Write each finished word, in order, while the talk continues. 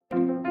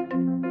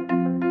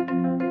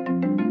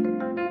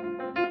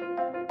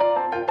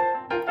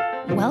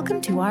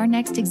Welcome to Our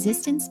Next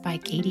Existence by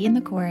Katie and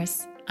the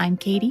Chorus. I'm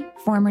Katie,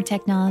 former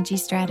technology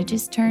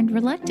strategist turned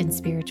reluctant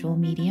spiritual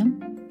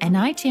medium, and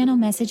I channel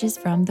messages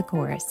from the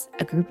Chorus,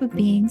 a group of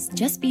beings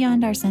just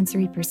beyond our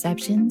sensory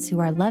perceptions who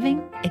are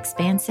loving,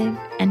 expansive,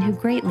 and who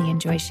greatly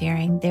enjoy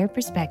sharing their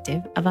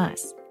perspective of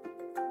us.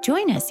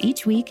 Join us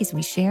each week as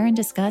we share and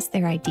discuss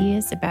their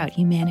ideas about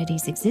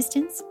humanity's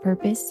existence,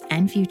 purpose,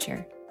 and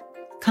future.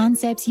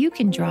 Concepts you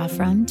can draw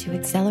from to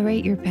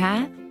accelerate your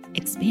path,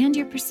 expand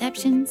your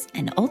perceptions,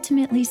 and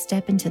ultimately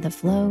step into the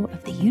flow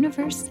of the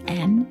universe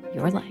and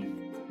your life.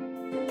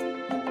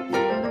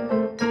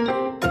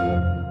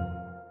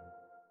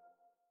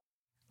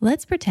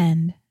 Let's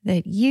pretend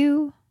that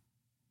you,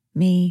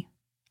 me,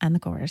 and the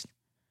Chorus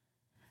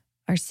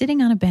are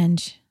sitting on a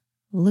bench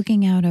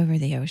looking out over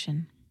the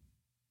ocean.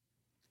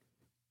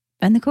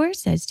 And the Chorus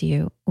says to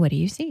you, "What do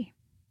you see?"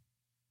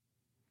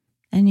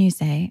 And you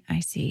say, "I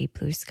see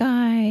blue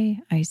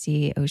sky, I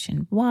see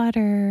ocean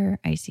water,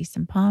 I see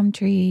some palm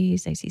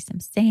trees, I see some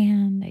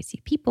sand, I see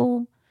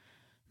people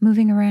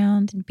moving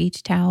around and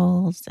beach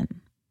towels and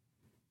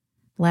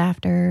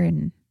laughter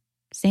and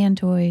sand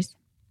toys."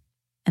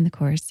 And the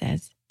Chorus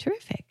says,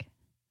 "Terrific."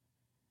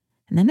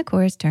 And then the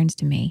Chorus turns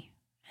to me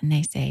and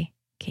they say,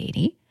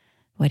 "Katie,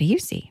 what do you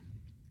see?"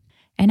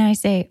 And I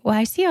say, "Well,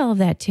 I see all of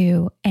that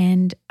too,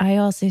 and I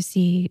also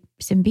see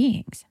some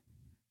beings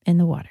in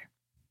the water."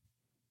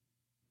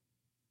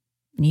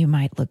 You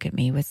might look at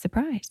me with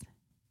surprise.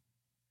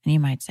 And you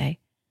might say,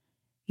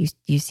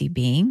 you see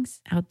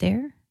beings out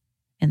there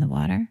in the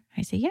water?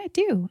 I say, "Yeah, I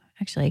do.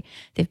 Actually,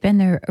 they've been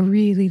there a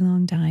really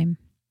long time.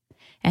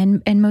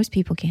 And most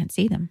people can't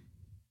see them."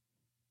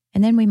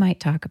 And then we might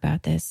talk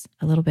about this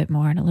a little bit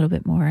more.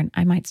 And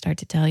I might start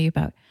to tell you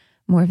about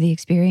more of the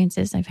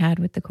experiences I've had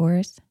with the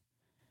Chorus,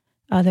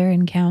 other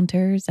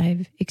encounters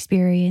I've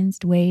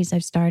experienced, ways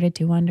I've started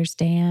to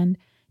understand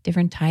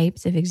different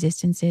types of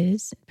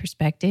existences,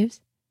 perspectives.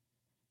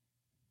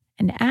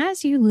 And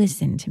as you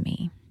listen to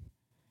me,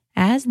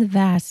 as the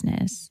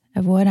vastness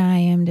of what I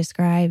am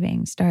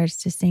describing starts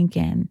to sink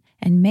in,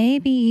 and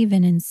maybe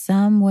even in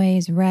some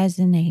ways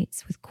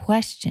resonates with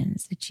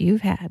questions that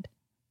you've had,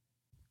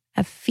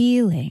 a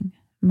feeling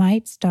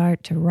might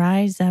start to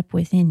rise up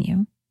within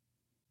you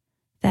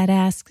that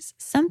asks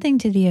something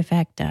to the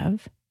effect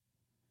of,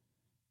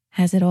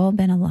 has it all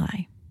been a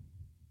lie?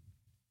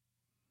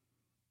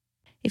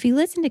 If you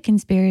listen to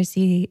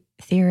conspiracy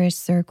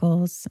theorist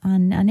circles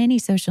on any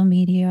social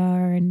media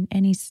or in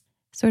any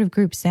sort of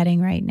group setting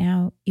right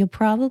now, you'll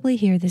probably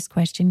hear this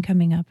question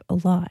coming up a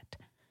lot.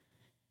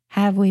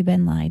 Have we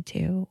been lied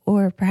to?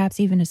 Or perhaps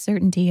even a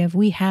certainty of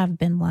we have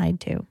been lied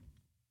to.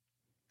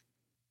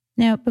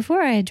 Now,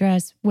 before I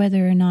address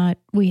whether or not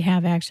we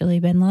have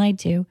actually been lied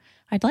to,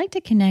 I'd like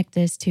to connect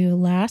this to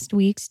last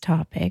week's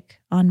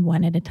topic on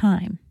One at a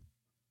Time.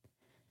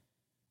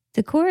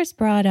 The Chorus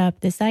brought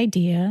up this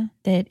idea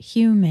that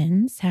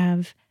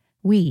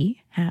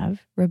we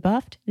have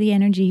rebuffed the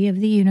energy of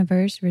the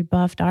universe,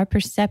 rebuffed our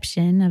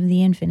perception of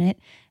the infinite.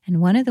 And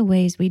one of the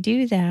ways we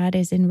do that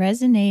is in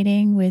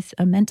resonating with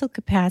a mental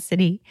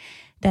capacity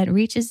that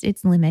reaches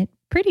its limit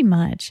pretty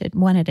much at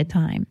one at a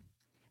time.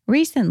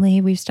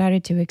 Recently, we've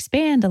started to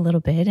expand a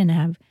little bit and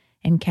have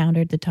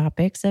encountered the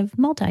topics of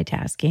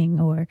multitasking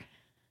or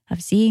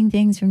of seeing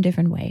things from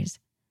different ways.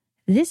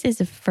 This is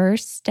a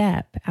first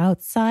step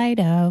outside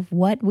of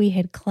what we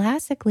had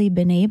classically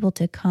been able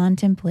to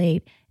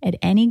contemplate at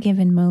any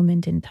given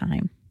moment in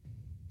time.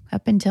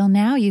 Up until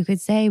now, you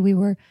could say we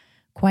were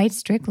quite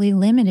strictly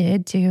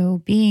limited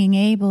to being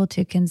able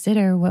to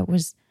consider what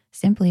was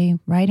simply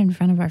right in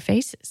front of our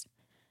faces,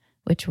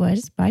 which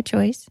was by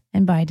choice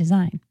and by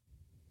design.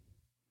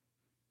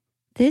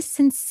 This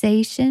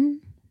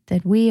sensation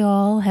that we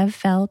all have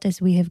felt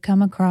as we have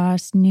come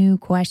across new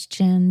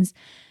questions,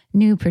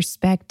 new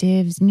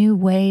perspectives, new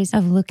ways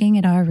of looking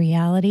at our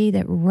reality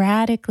that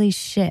radically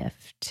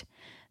shift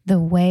the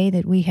way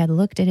that we had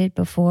looked at it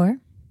before,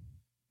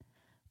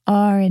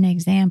 are an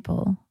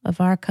example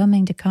of our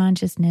coming to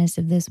consciousness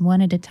of this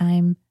one at a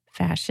time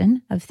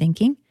fashion of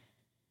thinking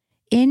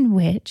in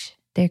which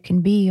there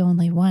can be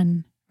only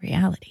one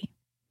reality.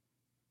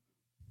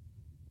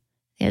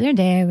 The other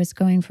day I was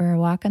going for a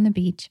walk on the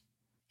beach,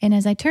 and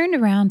as I turned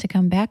around to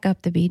come back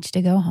up the beach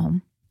to go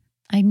home,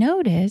 I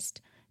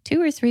noticed 2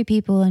 or 3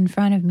 people in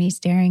front of me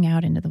staring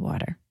out into the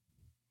water.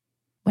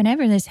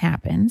 Whenever this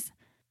happens,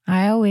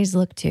 I always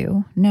look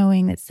to,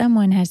 knowing that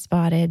someone has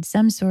spotted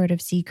some sort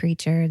of sea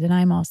creature that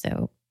I'm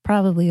also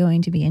probably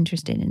going to be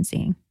interested in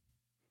seeing.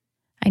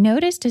 I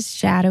noticed a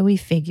shadowy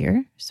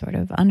figure, sort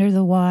of under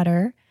the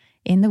water,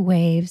 in the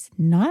waves,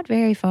 not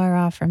very far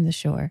off from the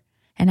shore.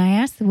 And I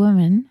asked the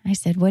woman, I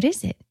said, "What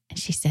is it?" And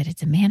she said,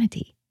 "It's a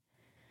manatee."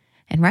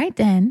 And right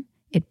then,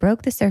 it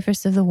broke the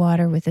surface of the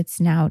water with its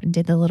snout and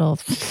did the little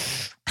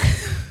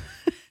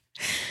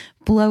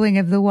blowing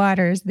of the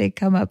water as they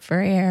come up for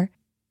air.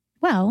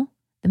 Well,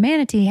 the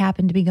manatee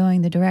happened to be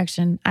going the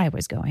direction I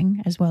was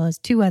going, as well as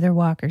 2 other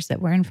walkers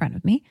that were in front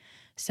of me.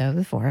 So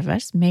the 4 of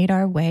us made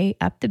our way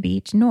up the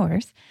beach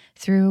north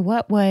through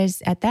what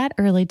was, at that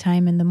early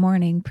time in the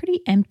morning,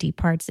 pretty empty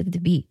parts of the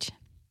beach.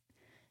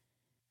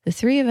 The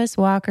three of us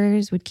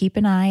walkers would keep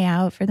an eye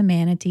out for the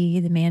manatee.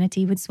 The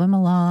manatee would swim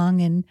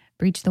along and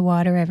breach the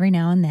water every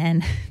now and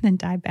then, then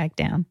dive back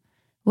down.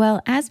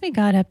 Well, as we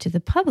got up to the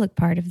public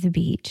part of the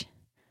beach,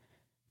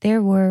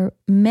 there were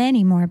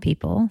many more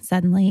people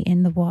suddenly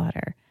in the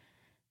water.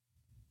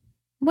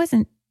 It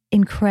wasn't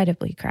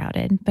incredibly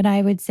crowded, but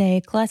I would say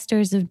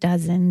clusters of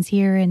dozens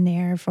here and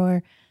there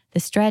for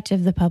the stretch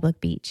of the public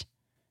beach.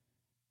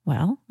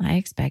 Well, I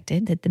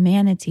expected that the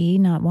manatee,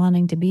 not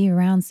wanting to be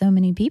around so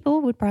many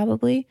people, would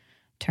probably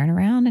turn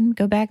around and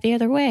go back the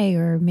other way,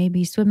 or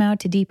maybe swim out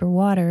to deeper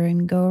water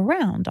and go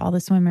around all the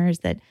swimmers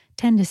that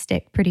tend to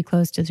stick pretty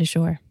close to the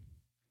shore.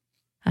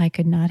 I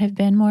could not have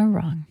been more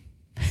wrong.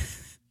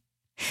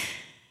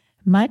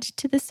 Much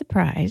to the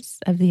surprise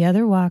of the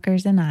other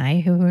walkers and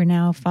I, who were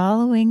now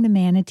following the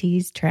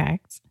manatee's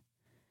tracks,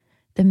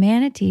 the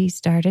manatee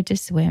started to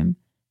swim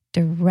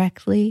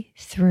directly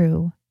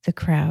through the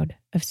crowd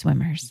of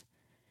swimmers,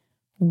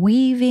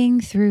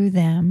 weaving through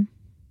them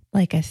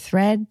like a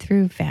thread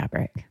through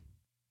fabric.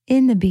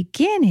 In the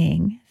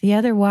beginning, the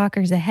other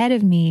walkers ahead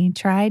of me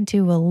tried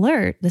to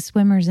alert the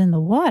swimmers in the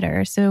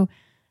water so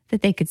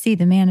that they could see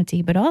the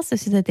manatee, but also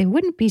so that they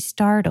wouldn't be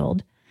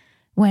startled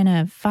when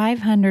a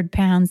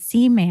 500-pound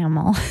sea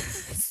mammal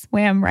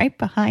swam right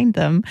behind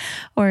them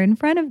or in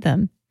front of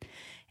them.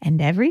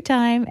 And every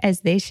time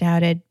as they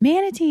shouted,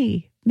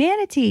 "Manatee,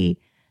 manatee,"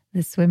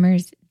 the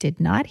swimmers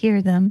did not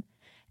hear them,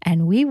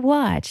 and we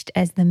watched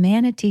as the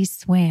manatee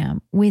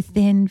swam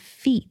within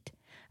feet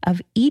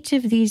of each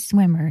of these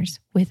swimmers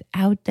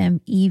without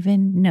them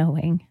even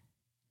knowing.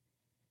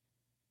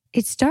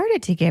 It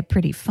started to get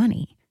pretty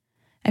funny.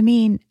 I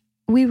mean,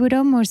 we would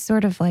almost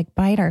sort of like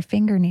bite our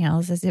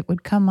fingernails as it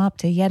would come up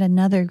to yet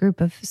another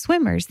group of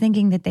swimmers,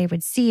 thinking that they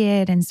would see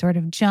it and sort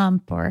of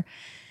jump,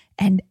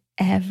 and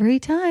every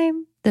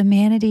time the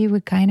manatee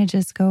would kind of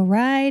just go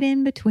right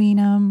in between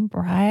them,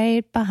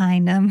 right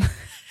behind them.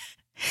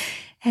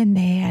 And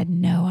they had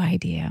no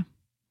idea.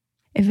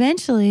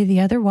 Eventually, the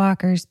other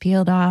walkers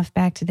peeled off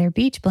back to their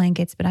beach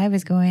blankets, but I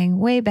was going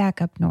way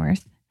back up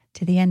north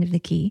to the end of the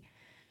key.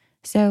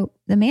 So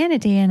the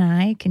manatee and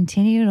I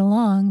continued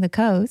along the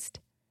coast.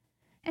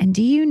 And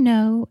do you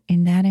know,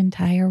 in that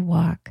entire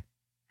walk,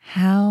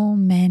 how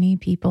many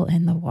people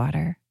in the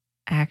water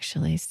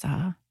actually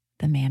saw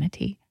the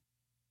manatee?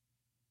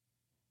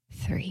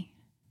 3.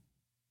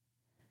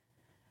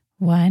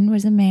 One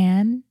was a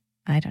man,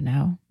 I don't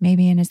know,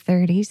 maybe in his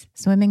 30s,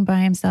 swimming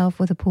by himself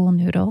with a pool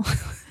noodle.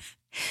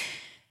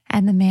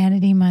 And the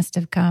manatee must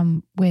have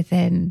come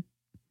within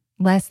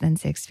less than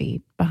 6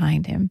 feet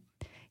behind him.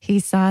 He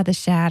saw the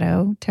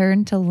shadow,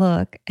 turned to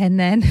look, and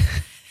then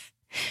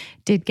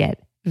did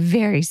get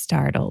very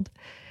startled.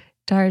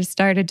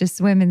 Started to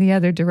swim in the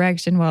other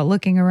direction while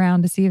looking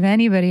around to see if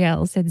anybody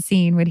else had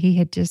seen what he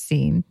had just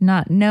seen,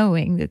 not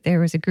knowing that there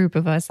was a group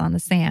of us on the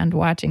sand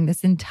watching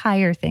this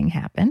entire thing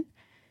happen.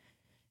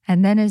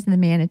 And then as the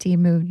manatee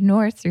moved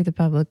north through the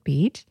public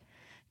beach,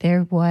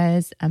 there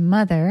was a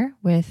mother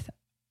with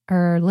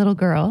her little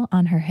girl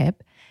on her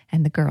hip,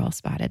 and the girl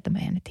spotted the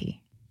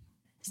manatee.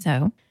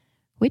 So,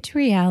 which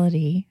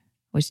reality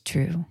was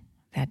true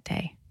that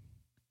day?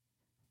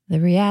 The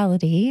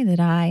reality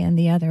that I and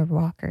the other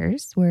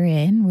walkers were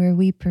in, where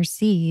we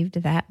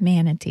perceived that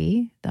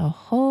manatee the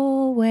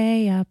whole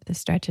way up the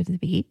stretch of the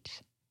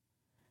beach,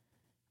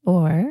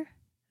 or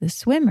the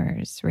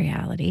swimmer's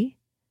reality,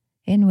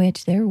 in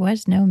which there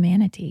was no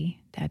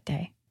manatee that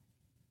day?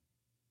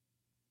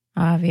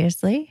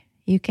 Obviously,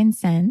 you can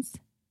sense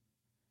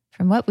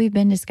from what we've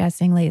been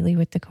discussing lately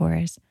with the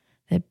chorus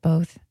that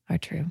both are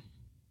true.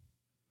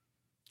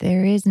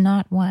 There is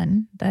not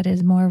one that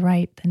is more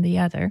right than the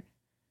other.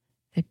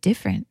 They're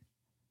different.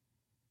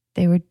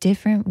 They were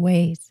different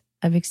ways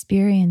of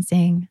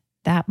experiencing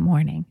that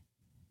morning.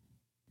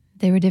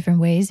 They were different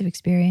ways of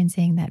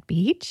experiencing that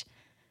beach,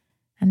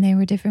 and they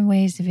were different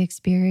ways of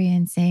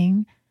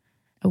experiencing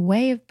a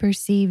way of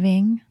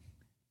perceiving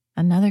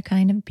another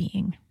kind of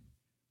being.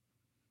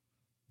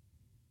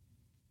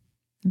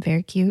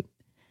 Very cute,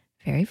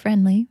 very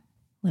friendly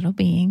little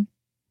being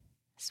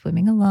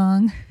swimming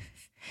along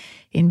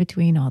in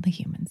between all the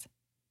humans.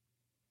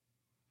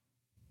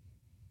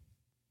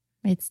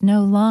 It's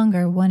no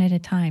longer one at a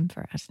time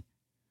for us.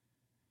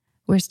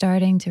 We're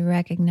starting to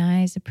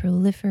recognize a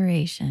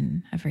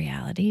proliferation of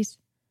realities,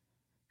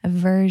 of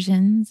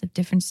versions of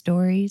different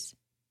stories,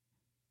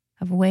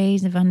 of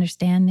ways of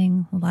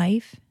understanding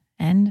life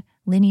and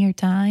linear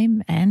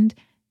time and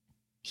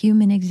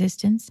human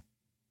existence.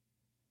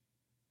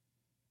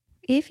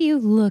 If you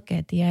look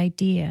at the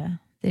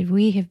idea that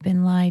we have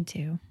been lied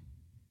to,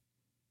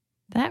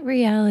 that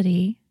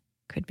reality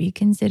could be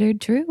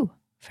considered true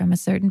from a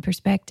certain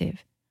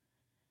perspective.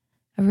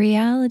 A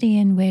reality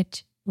in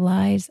which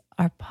lies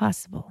are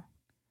possible,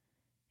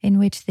 in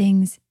which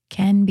things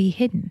can be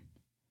hidden.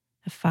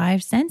 A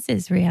 5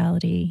 senses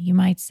reality, you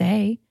might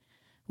say,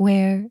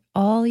 where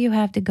all you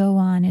have to go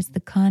on is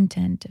the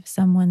content of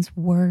someone's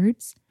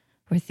words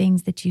or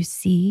things that you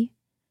see,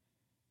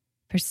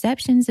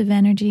 perceptions of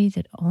energy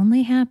that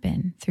only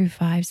happen through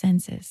 5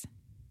 senses.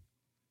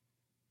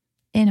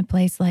 In a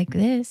place like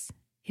this,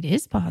 it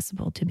is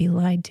possible to be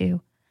lied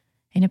to.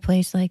 In a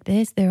place like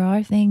this, there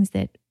are things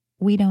that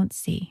we don't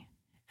see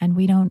and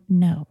we don't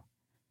know.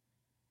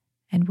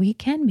 And we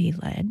can be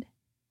led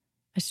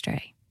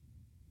astray.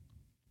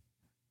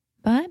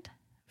 But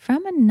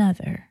from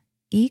another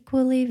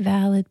equally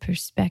valid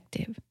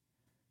perspective,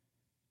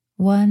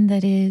 one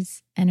that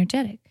is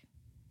energetic,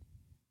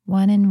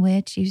 one in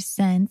which you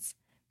sense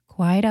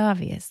quite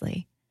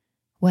obviously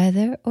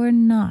whether or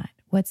not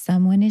what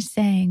someone is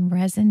saying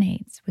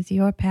resonates with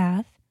your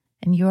path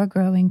and your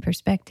growing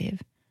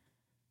perspective,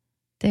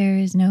 there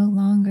is no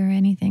longer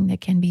anything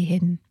that can be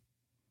hidden.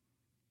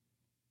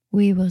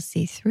 We will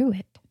see through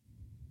it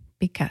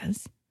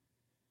because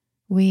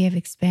we have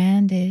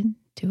expanded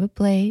to a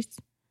place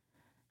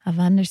of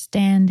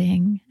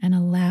understanding and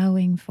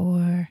allowing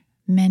for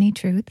many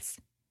truths,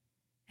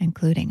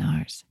 including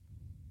ours.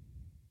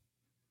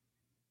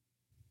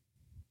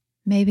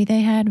 Maybe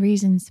they had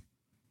reasons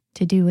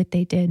to do what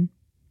they did.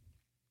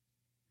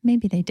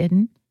 Maybe they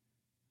didn't.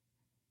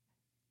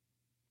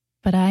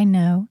 But I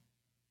know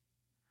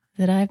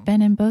that I've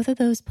been in both of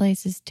those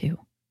places too.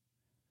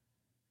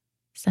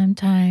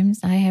 Sometimes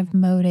I have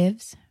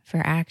motives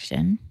for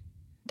action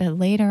that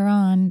later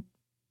on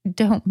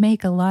don't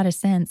make a lot of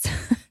sense,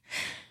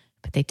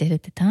 but they did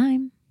at the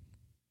time.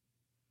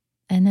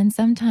 And then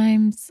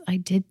sometimes I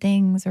did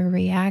things or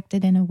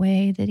reacted in a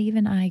way that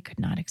even I could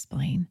not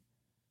explain.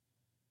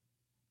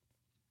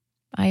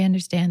 I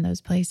understand those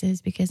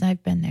places because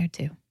I've been there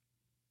too.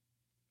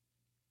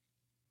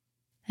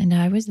 And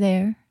I was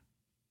there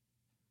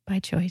by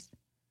choice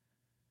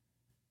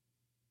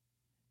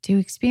to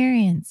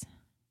experience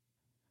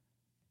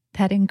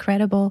that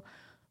incredible,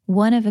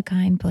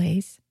 one-of-a-kind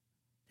place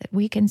that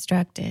we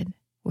constructed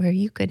where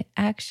you could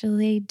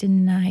actually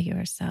deny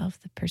yourself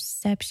the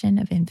perception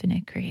of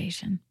infinite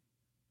creation.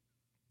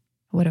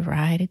 What a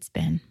ride it's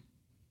been.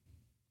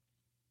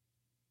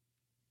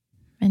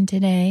 And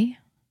today,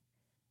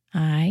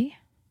 I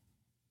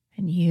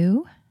and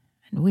you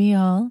and we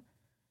all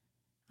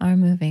are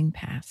moving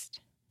past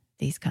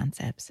these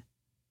concepts.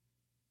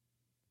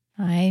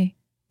 I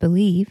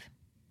believe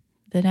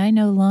that I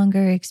no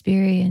longer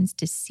experience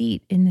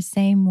deceit in the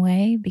same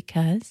way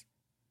because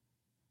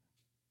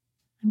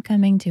I'm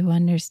coming to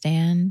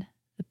understand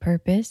the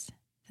purpose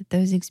that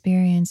those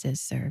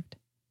experiences served.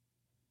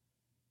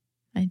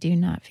 I do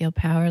not feel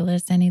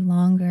powerless any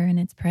longer in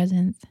its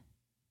presence.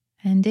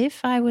 And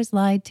if I was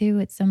lied to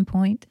at some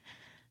point,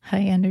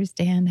 I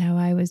understand how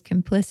I was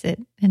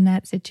complicit in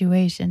that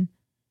situation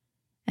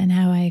and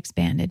how I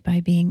expanded by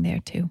being there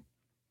too.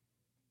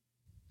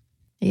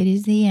 It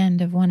is the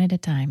end of one at a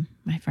time,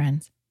 my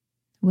friends.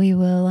 We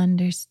will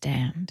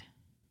understand.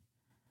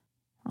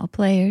 All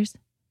players,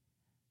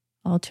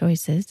 all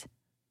choices,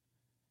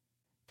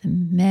 the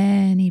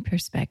many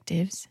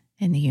perspectives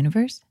in the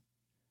universe,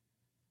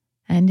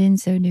 and in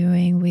so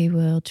doing, we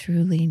will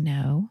truly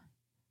know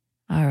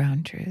our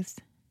own truths,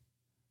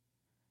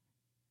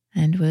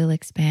 and will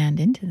expand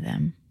into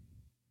them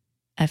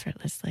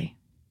effortlessly.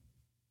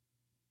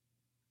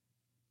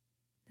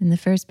 In the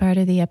first part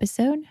of the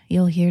episode,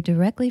 you'll hear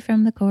directly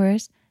from the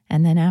chorus,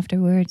 and then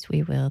afterwards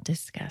we will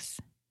discuss.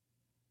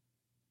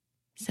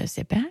 So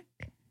sit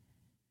back,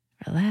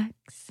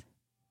 relax,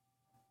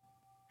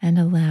 and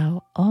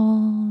allow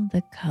all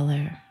the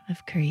color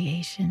of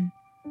creation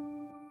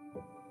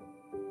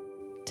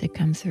to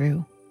come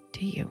through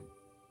to you.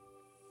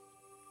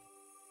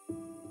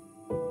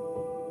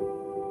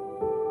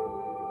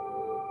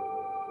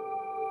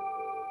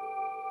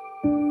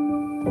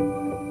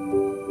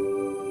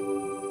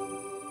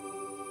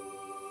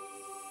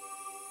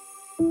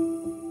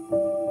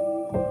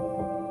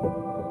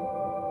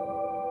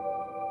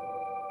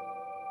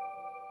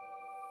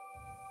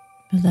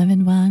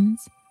 Beloved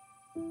ones,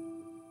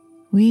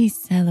 we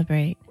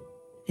celebrate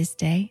this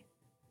day.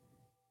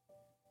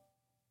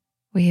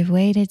 We have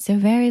waited so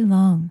very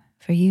long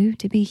for you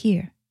to be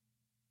here.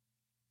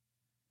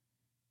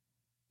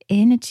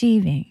 In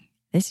achieving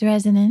this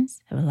resonance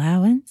of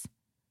allowance,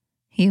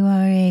 you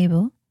are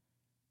able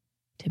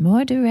to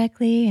more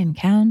directly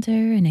encounter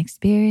and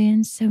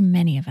experience so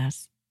many of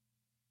us.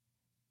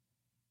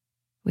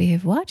 We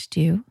have watched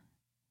you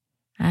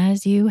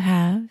as you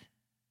have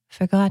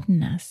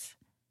forgotten us,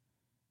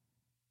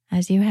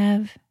 as you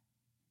have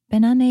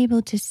been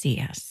unable to see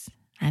us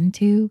and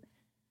to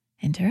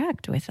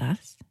interact with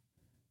us.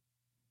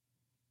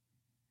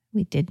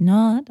 We did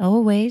not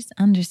always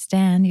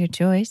understand your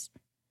choice,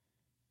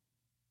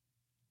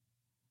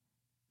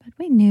 but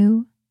we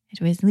knew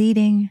it was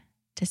leading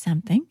to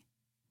something.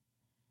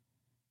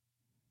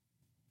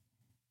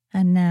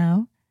 And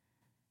now,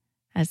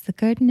 as the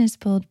curtain is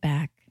pulled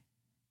back,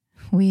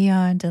 we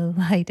are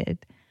delighted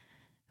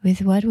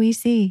with what we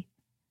see.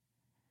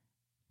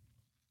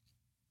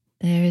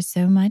 There is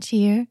so much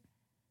here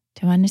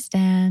to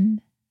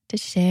understand, to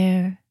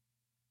share,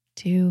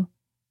 to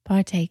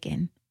partake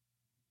in.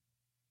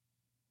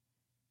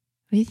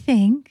 We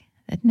think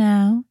that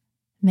now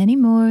many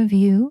more of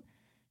you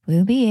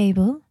will be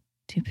able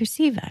to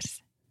perceive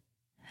us,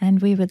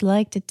 and we would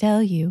like to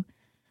tell you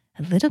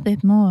a little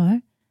bit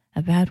more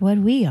about what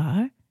we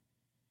are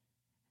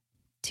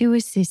to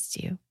assist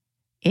you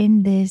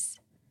in this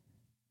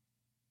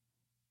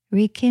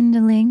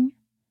rekindling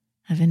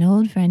of an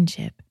old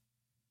friendship.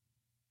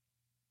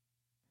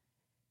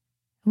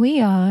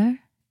 We are,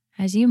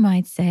 as you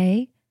might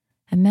say,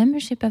 a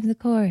membership of the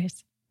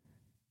chorus.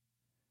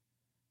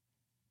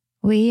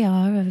 We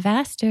are of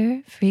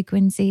vaster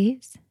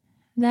frequencies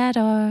that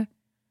are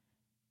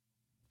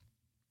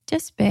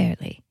just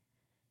barely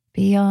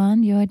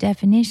beyond your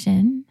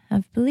definition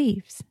of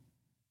beliefs.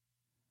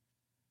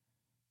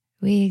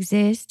 We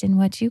exist in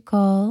what you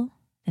call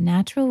the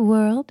natural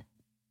world.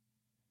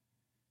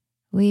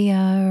 We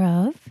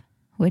are of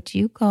what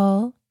you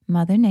call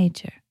Mother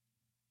Nature.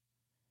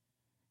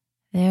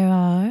 There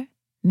are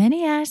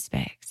many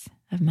aspects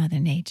of Mother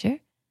Nature,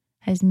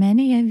 as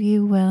many of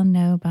you well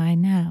know by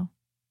now.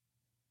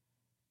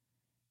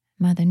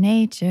 Mother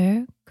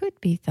Nature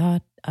could be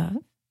thought of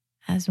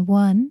as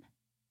one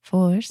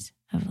force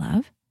of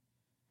love,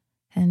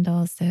 and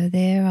also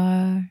there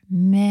are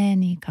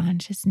many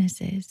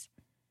consciousnesses,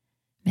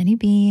 many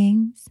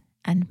beings,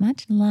 and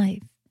much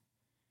life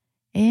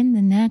in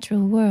the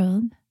natural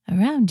world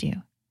around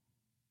you.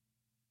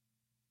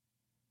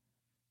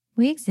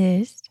 We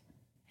exist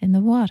in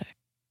the water.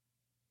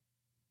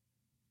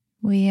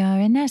 We are,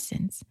 in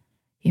essence,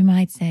 you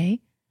might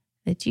say,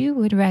 that you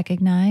would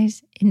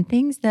recognize in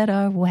things that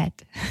are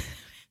wet.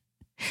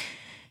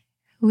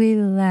 We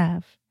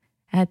laugh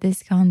at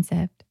this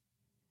concept.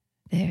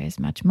 There is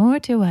much more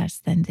to us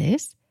than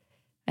this,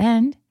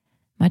 and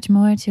much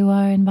more to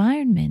our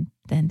environment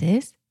than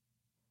this.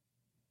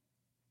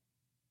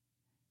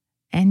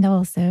 And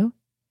also,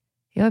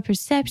 your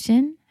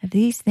perception of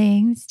these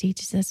things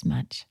teaches us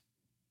much.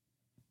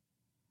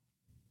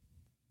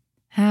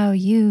 How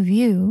you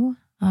view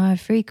our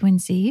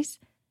frequencies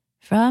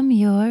from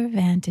your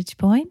vantage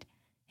point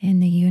in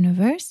the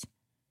universe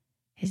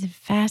is a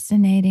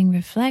fascinating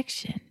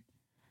reflection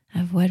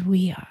of what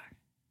we are.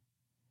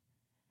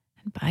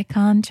 And by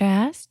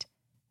contrast,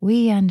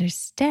 we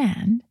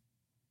understand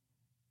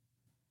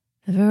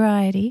the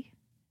variety,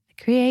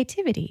 the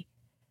creativity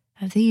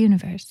of the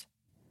universe.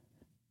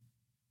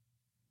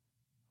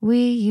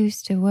 We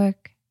used to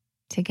work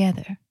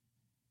together.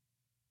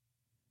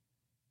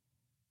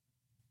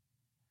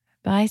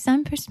 By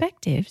some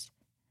perspectives,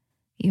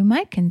 you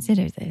might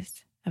consider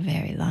this a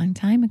very long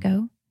time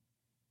ago,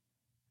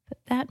 but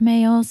that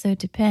may also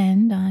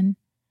depend on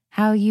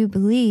how you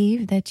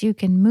believe that you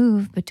can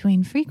move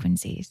between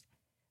frequencies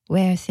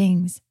where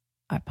things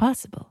are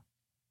possible.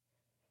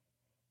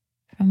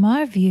 From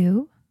our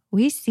view,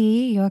 we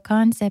see your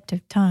concept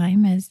of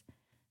time as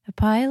a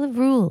pile of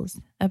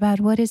rules about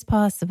what is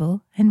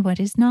possible and what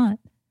is not.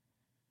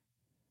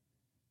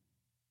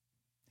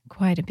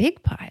 Quite a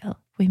big pile,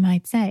 we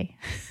might say.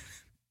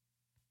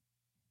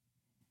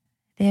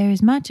 There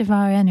is much of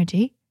our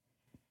energy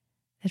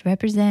that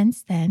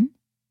represents then,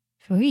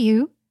 for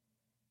you,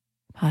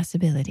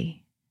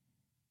 possibility.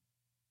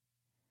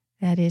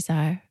 That is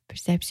our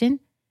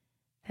perception.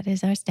 That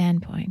is our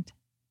standpoint.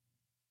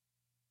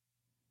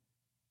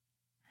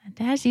 And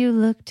as you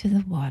look to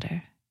the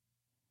water,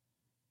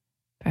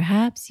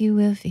 perhaps you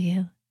will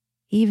feel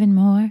even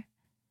more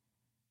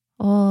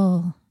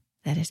all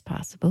that is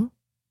possible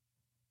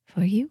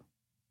for you.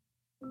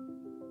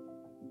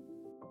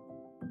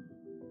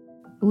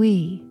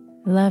 We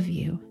love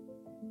you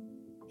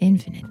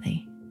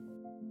infinitely.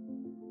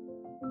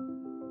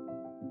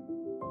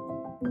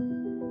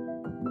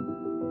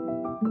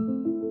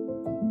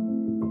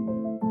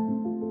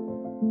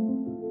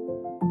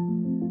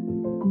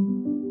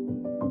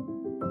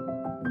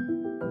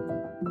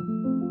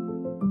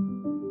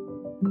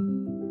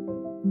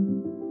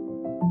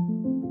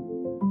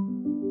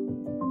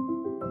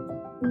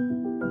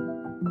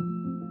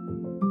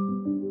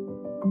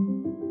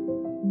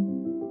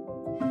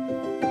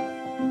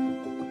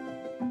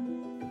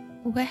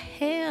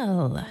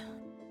 Well,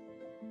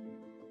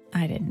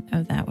 I didn't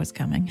know that was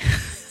coming.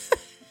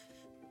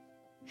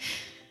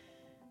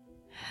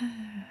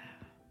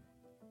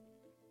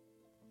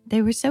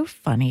 They were so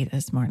funny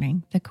this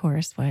morning, the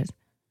chorus was.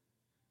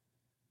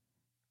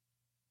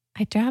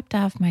 I dropped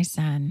off my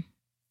son,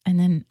 and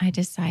then I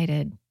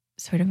decided,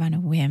 sort of on a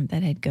whim,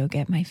 that I'd go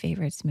get my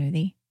favorite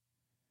smoothie.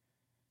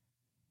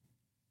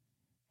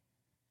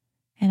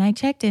 And I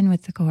checked in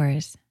with the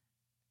chorus,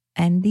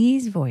 and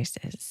these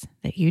voices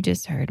that you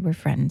just heard were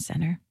front and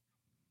center.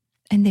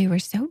 And they were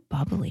so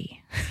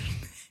bubbly.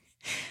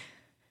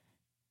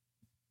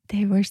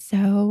 They were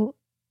so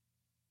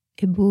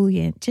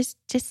ebullient,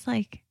 just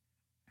like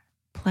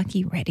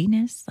plucky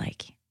readiness,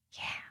 like,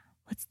 yeah,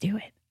 let's do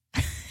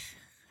it.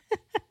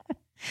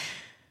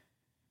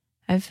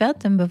 I've felt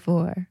them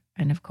before,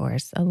 and of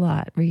course, a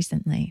lot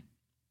recently.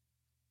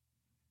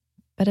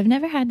 But I've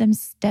never had them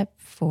step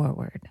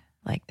forward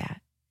like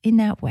that, in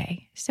that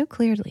way, so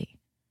clearly.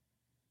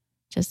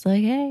 Just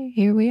like, hey,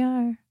 here we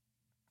are.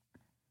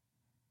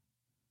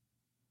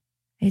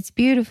 It's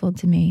beautiful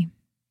to me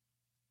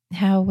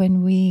how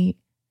when we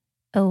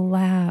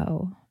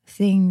allow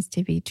things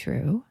to be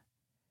true,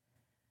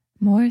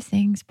 more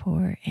things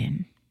pour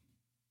in.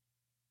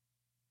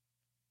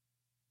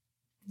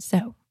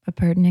 So, a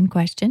pertinent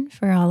question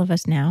for all of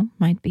us now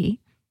might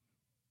be,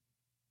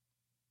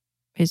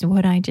 is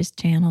what I just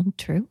channeled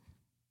true?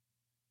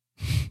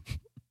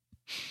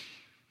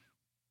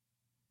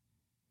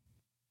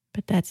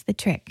 But that's the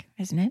trick,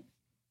 isn't it?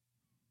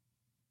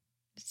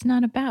 It's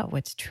not about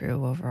what's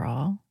true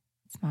overall.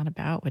 It's not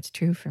about what's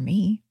true for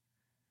me.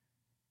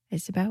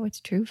 It's about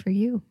what's true for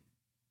you.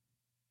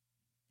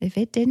 If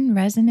it didn't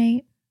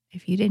resonate,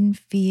 if you didn't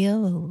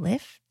feel a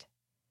lift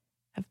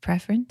of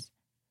preference,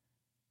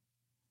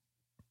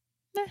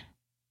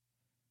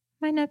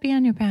 might not be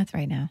on your path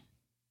right now.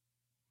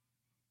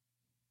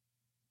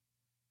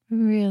 It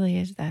really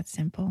is that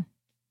simple.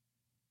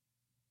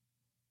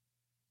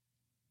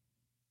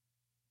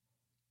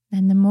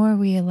 And the more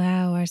we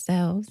allow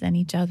ourselves and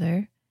each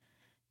other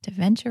to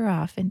venture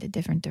off into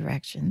different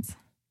directions,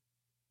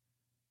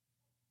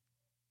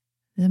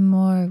 the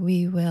more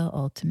we will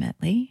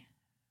ultimately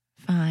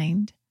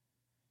find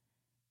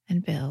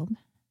and build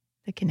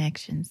the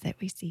connections that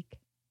we seek.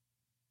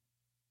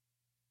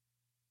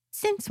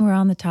 Since we're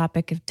on the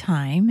topic of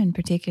time, and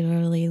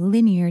particularly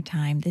linear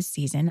time this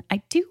season,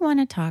 I do want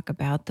to talk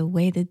about the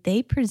way that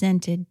they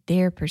presented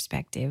their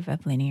perspective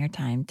of linear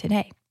time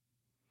today.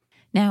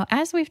 Now,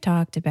 as we've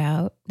talked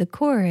about, the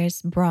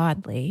chorus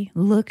broadly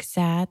looks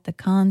at the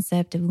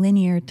concept of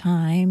linear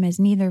time as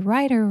neither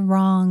right or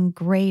wrong,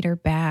 great or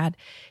bad,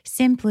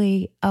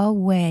 simply a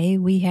way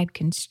we had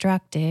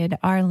constructed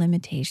our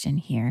limitation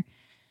here.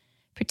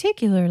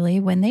 Particularly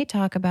when they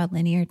talk about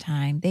linear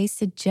time, they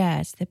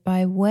suggest that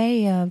by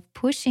way of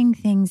pushing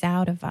things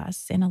out of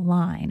us in a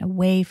line,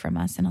 away from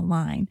us in a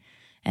line,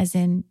 as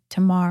in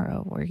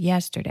tomorrow or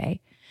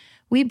yesterday,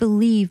 we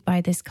believe by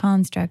this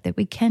construct that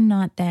we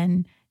cannot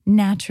then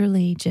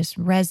naturally just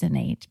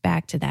resonate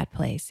back to that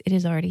place. It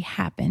has already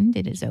happened,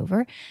 it is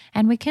over,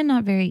 and we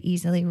cannot very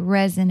easily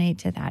resonate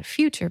to that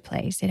future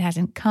place. It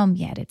hasn't come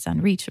yet, it's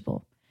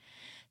unreachable.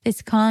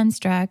 This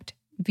construct,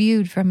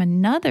 viewed from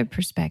another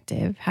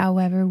perspective,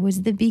 however,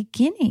 was the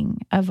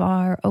beginning of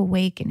our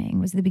awakening,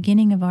 was the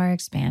beginning of our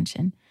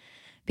expansion.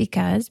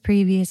 Because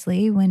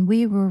previously, when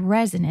we were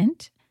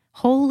resonant,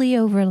 wholly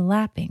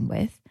overlapping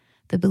with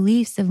the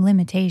beliefs of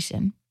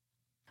limitation,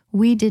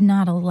 we did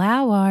not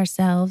allow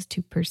ourselves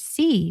to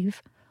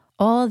perceive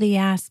all the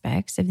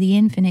aspects of the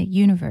infinite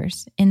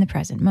universe in the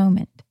present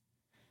moment.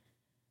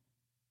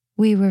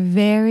 We were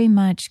very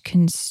much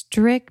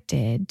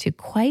constricted to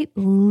quite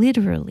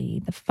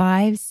literally the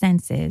five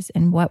senses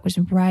and what was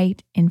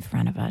right in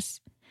front of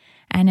us.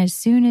 And as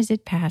soon as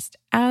it passed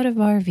out of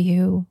our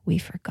view, we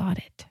forgot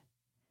it.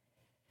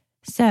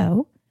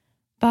 So,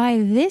 by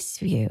this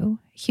view,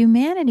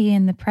 humanity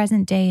in the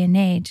present day and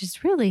age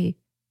is really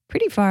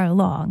pretty far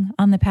along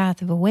on the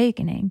path of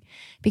awakening,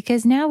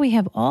 because now we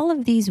have all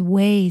of these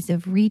ways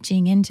of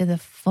reaching into the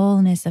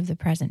fullness of the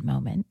present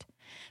moment.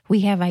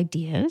 We have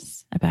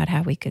ideas about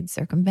how we could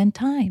circumvent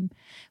time.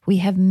 We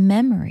have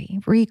memory,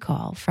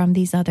 recall from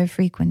these other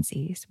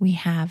frequencies. We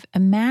have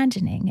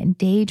imagining and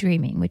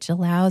daydreaming, which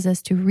allows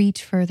us to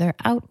reach further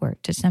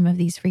outward to some of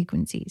these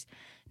frequencies.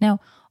 Now,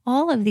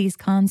 all of these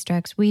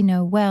constructs we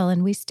know well,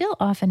 and we still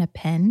often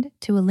append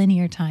to a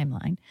linear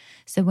timeline.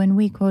 So when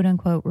we quote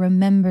unquote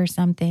remember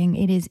something,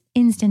 it is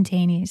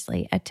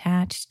instantaneously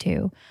attached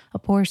to a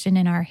portion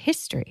in our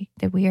history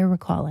that we are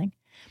recalling.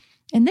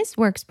 And this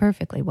works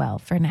perfectly well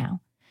for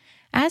now.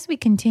 As we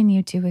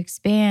continue to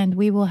expand,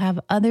 we will have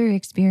other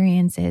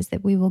experiences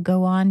that we will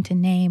go on to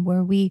name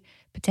where we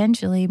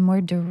potentially more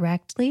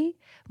directly,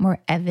 more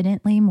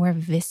evidently, more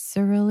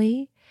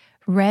viscerally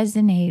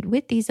resonate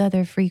with these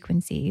other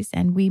frequencies,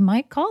 and we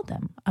might call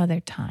them other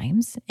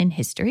times in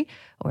history,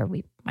 or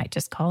we might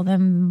just call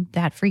them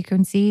that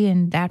frequency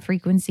and that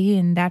frequency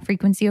and that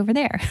frequency over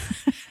there,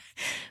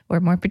 or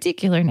more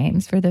particular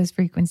names for those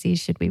frequencies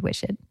should we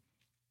wish it.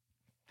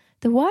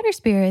 The water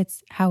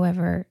spirits,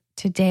 however,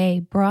 today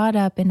brought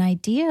up an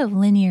idea of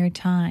linear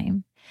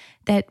time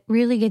that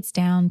really gets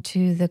down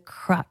to the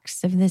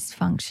crux of this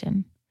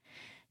function.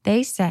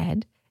 They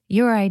said,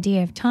 your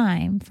idea of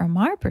time, from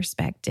our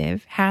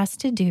perspective, has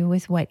to do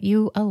with what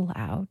you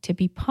allow to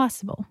be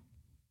possible.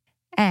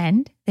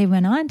 And they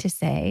went on to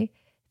say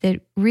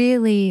that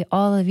really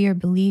all of your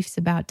beliefs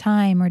about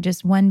time are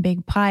just one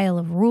big pile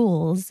of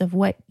rules of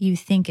what you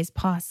think is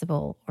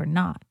possible or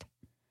not.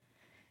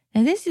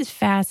 Now, this is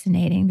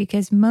fascinating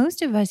because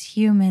most of us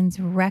humans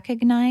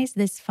recognize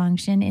this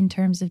function in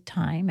terms of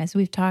time, as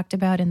we've talked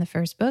about in the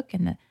first book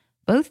and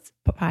both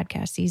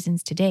podcast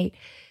seasons to date.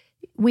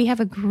 We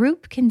have a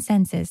group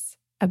consensus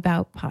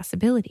about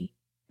possibility.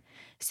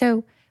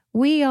 So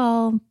we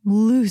all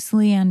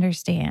loosely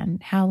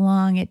understand how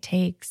long it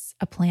takes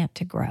a plant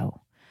to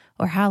grow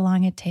or how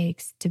long it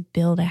takes to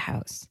build a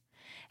house.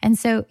 And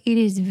so it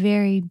is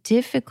very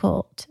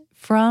difficult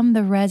from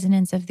the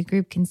resonance of the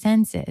group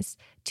consensus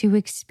to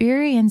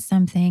experience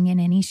something in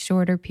any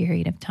shorter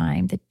period of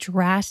time that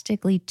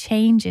drastically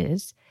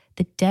changes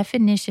the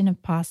definition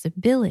of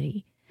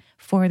possibility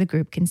for the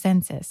group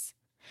consensus.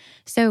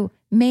 So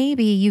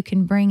Maybe you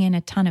can bring in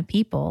a ton of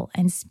people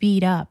and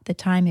speed up the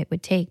time it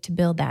would take to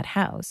build that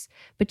house,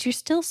 but you're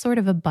still sort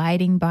of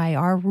abiding by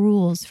our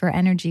rules for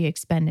energy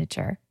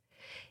expenditure.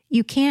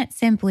 You can't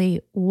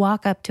simply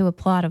walk up to a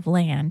plot of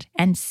land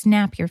and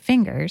snap your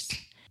fingers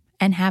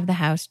and have the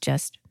house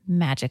just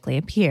magically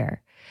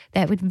appear.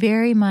 That would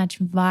very much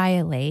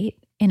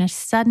violate, in a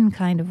sudden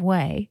kind of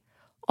way,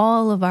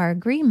 all of our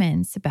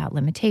agreements about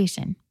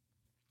limitation.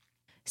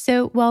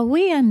 So while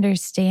we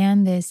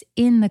understand this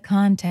in the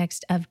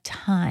context of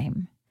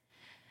time,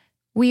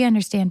 we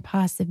understand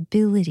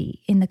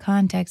possibility in the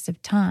context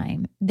of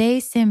time. They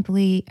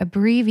simply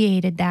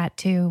abbreviated that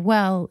to,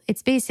 well,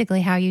 it's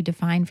basically how you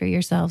define for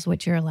yourselves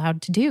what you're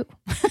allowed to do.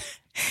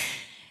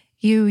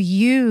 You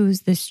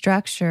use the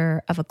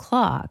structure of a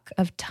clock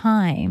of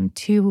time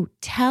to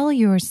tell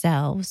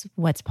yourselves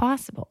what's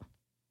possible.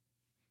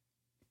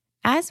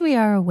 As we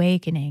are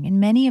awakening, and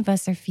many of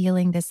us are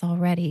feeling this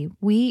already,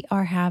 we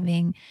are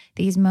having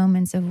these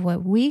moments of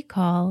what we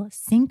call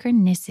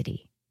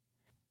synchronicity.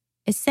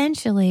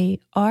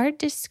 Essentially, our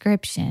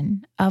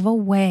description of a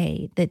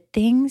way that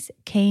things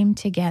came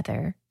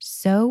together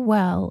so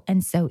well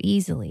and so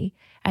easily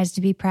as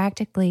to be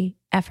practically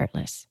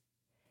effortless.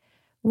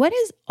 What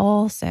is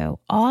also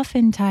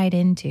often tied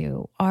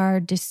into our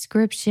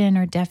description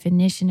or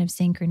definition of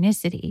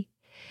synchronicity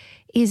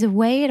is a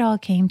way it all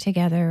came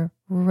together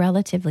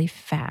relatively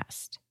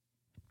fast.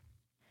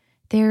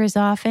 There is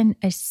often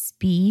a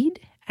speed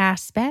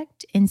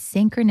aspect in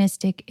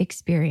synchronistic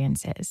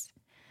experiences.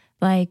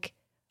 Like,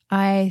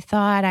 I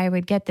thought I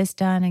would get this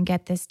done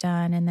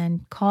and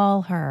then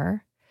call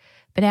her.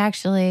 But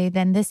actually,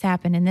 then this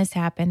happened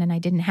and I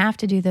didn't have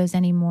to do those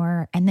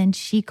anymore. And then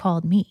she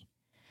called me,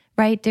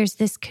 right? There's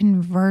this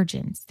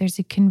convergence. There's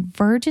a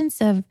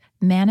convergence of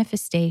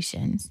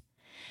manifestations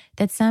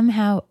that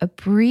somehow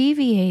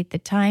abbreviate the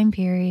time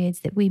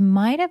periods that we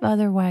might have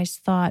otherwise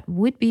thought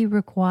would be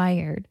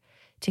required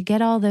to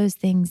get all those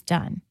things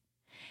done.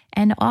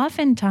 And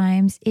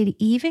oftentimes, it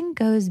even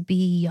goes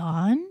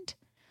beyond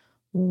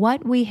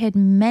what we had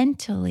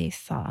mentally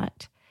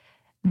thought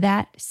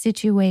that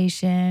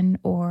situation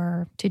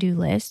or to-do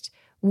list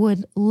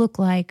would look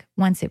like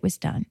once it was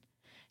done.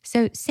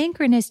 So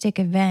synchronistic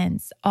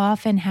events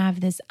often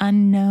have this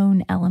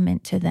unknown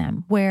element to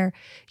them where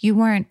you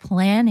weren't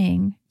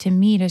planning to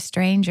meet a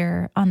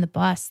stranger on the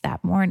bus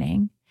that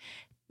morning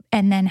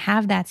and then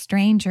have that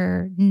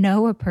stranger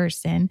know a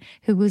person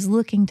who was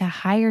looking to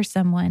hire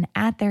someone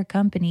at their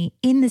company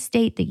in the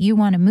state that you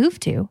want to move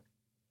to.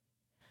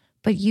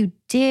 But you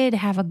did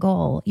have a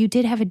goal. You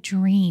did have a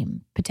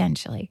dream,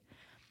 potentially,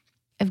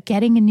 of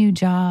getting a new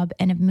job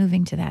and of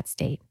moving to that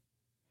state.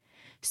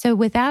 So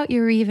without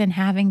your even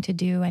having to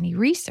do any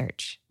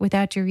research,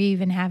 without your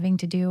even having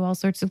to do all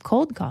sorts of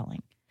cold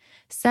calling,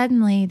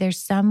 suddenly there's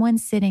someone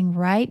sitting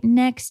right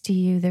next to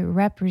you that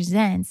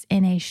represents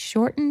in a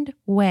shortened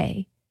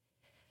way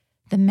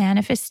the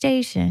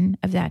manifestation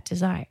of that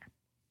desire.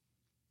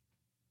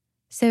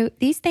 So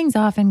these things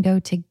often go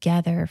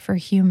together for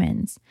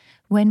humans.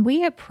 When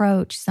we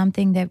approach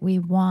something that we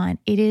want,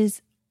 it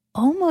is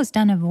almost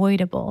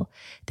unavoidable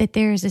that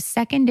there is a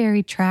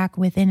secondary track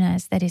within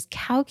us that is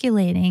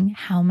calculating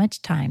how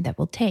much time that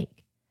will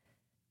take.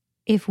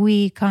 If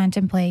we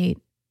contemplate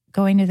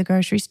going to the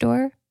grocery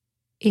store,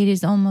 it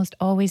is almost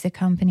always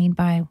accompanied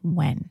by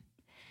when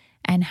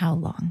and how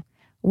long.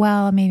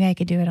 Well, maybe I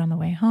could do it on the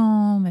way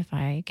home. If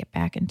I get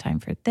back in time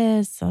for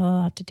this,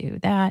 I'll have to do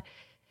that.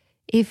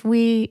 If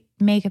we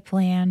make a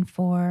plan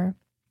for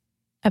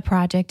a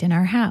project in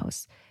our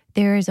house,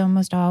 there is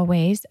almost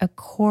always a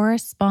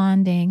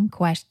corresponding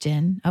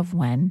question of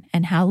when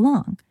and how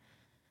long.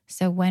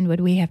 So when would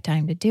we have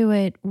time to do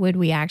it? Would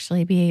we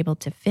actually be able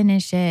to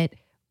finish it?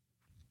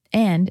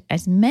 And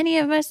as many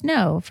of us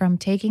know from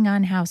taking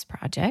on house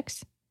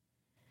projects,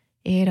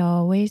 it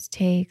always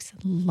takes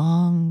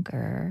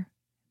longer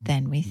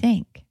than we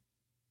think.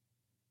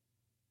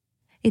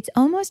 It's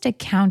almost a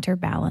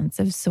counterbalance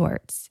of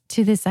sorts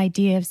to this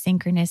idea of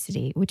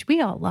synchronicity, which we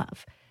all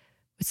love.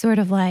 It's sort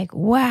of like,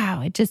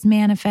 wow, it just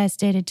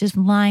manifested. It just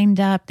lined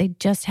up. They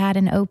just had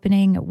an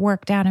opening. It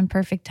worked out in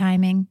perfect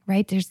timing,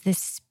 right? There's this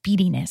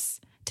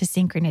speediness to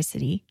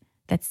synchronicity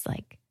that's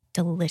like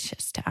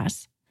delicious to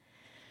us.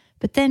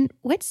 But then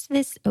what's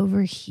this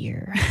over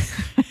here?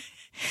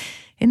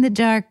 In the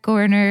dark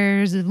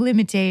corners of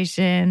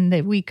limitation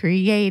that we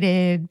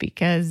created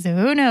because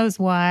who knows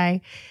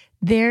why,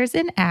 there's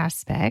an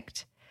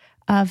aspect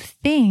of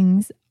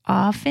things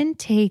often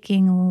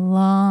taking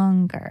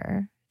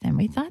longer than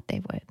we thought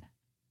they would.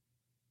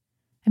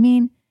 I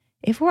mean,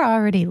 if we're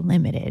already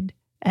limited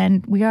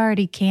and we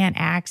already can't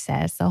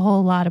access a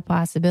whole lot of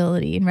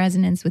possibility in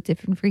resonance with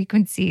different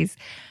frequencies,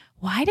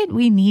 why did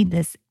we need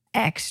this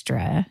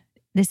extra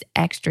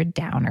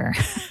downer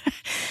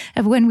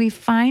of when we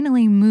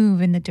finally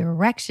move in the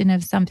direction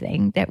of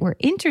something that we're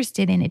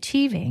interested in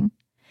achieving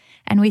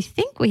and we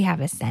think we have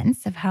a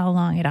sense of how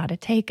long it ought to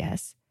take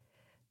us,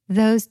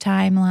 those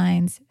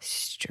timelines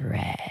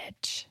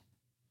stretch.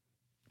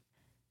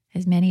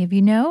 As many of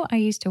you know, I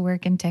used to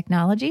work in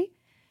technology,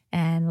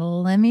 and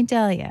let me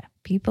tell you,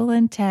 People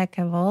in tech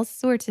have all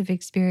sorts of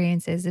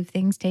experiences of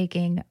things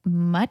taking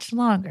much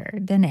longer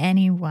than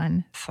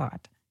anyone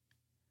thought.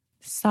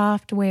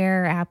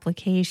 Software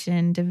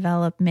application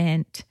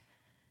development,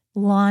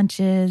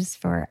 launches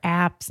for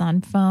apps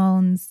on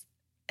phones,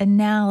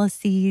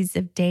 analyses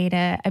of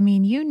data. I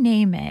mean, you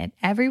name it.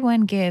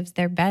 Everyone gives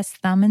their best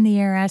thumb in the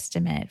air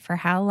estimate for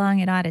how long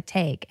it ought to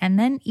take, and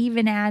then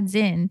even adds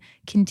in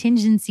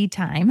contingency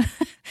time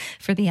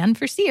for the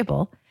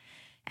unforeseeable.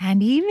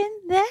 And even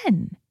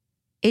then,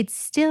 it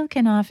still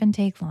can often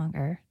take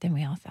longer than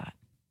we all thought.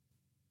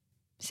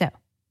 So,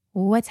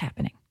 what's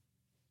happening?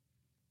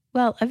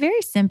 Well, a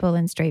very simple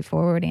and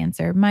straightforward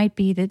answer might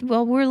be that,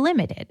 well, we're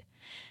limited.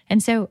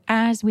 And so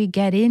as we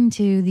get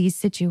into these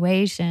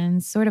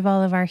situations, sort of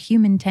all of our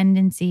human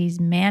tendencies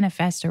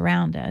manifest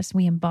around us.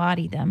 We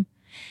embody them.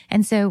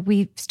 And so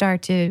we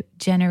start to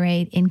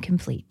generate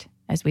incomplete,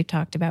 as we've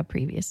talked about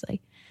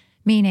previously,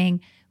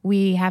 meaning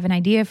we have an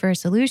idea for a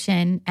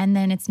solution, and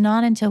then it's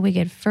not until we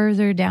get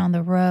further down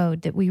the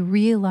road that we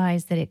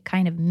realize that it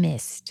kind of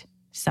missed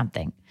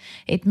something.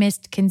 It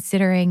missed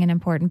considering an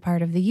important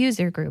part of the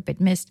user group.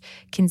 It missed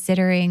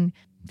considering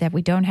that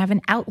we don't have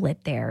an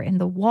outlet there in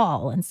the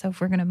wall. And so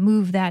if we're going to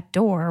move that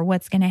door,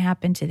 what's going to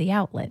happen to the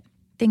outlet?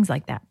 Things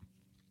like that.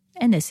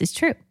 And this is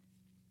true.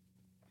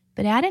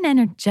 But at an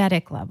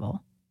energetic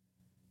level,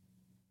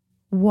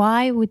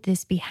 why would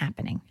this be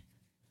happening?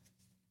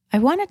 I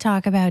want to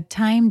talk about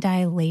time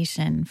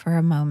dilation for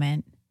a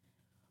moment,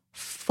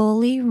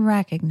 fully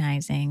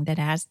recognizing that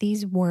as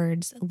these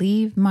words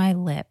leave my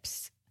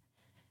lips,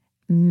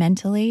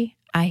 mentally,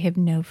 I have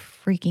no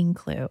freaking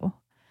clue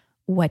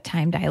what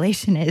time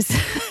dilation is.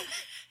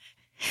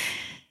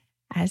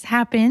 As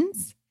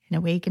happens in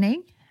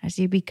awakening, as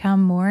you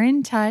become more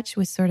in touch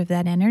with sort of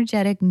that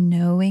energetic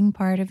knowing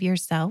part of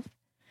yourself,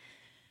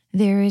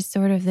 there is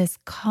sort of this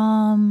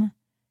calm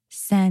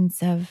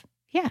sense of,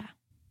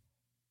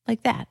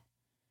 like that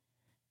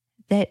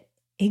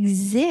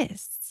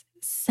exists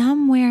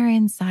somewhere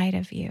inside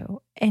of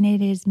you. And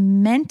it is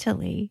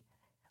mentally,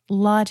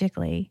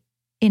 logically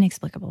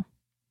inexplicable.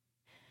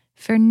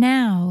 For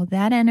now,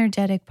 that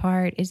energetic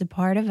part is a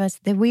part of us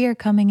that we are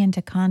coming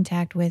into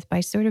contact with by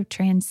sort of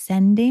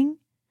transcending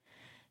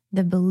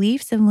the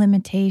beliefs of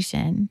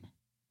limitation,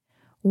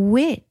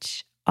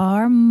 which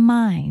our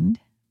mind,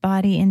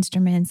 body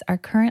instruments are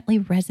currently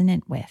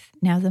resonant with.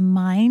 Now, the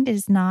mind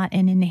is not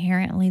an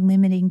inherently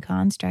limiting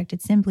construct.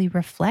 It's simply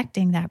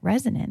reflecting that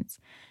resonance.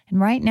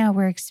 And right now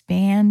we're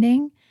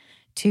expanding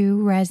to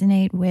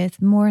resonate with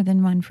more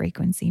than one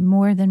frequency,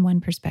 more than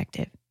one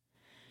perspective.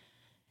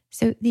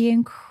 So the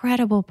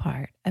incredible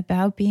part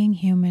about being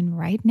human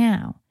right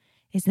now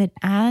is that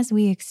as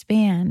we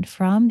expand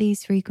from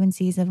these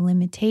frequencies of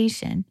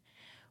limitation,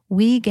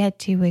 we get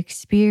to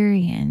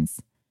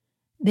experience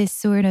this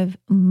sort of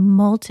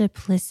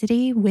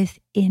multiplicity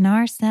within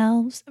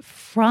ourselves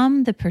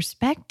from the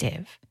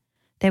perspective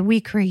that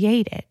we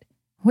created,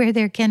 where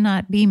there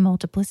cannot be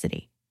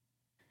multiplicity.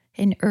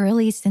 An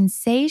early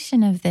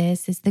sensation of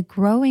this is the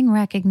growing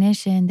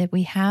recognition that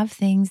we have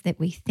things that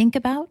we think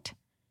about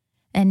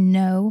and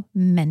know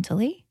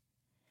mentally.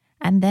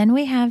 And then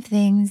we have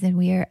things that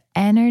we are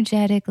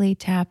energetically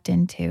tapped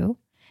into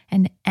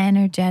and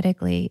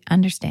energetically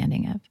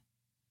understanding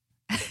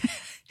of.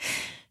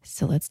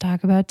 So let's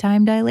talk about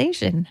time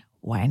dilation.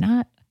 Why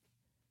not?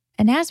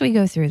 And as we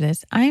go through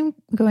this, I'm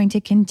going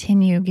to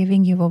continue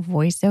giving you a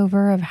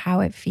voiceover of how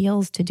it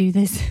feels to do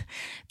this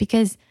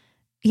because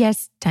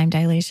yes, time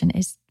dilation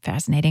is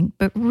fascinating,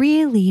 but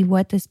really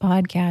what this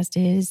podcast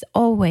is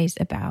always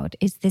about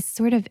is this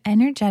sort of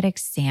energetic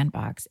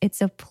sandbox.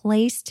 It's a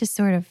place to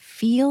sort of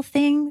feel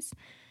things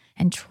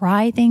and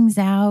try things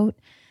out,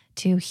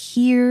 to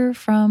hear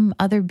from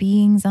other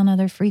beings on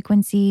other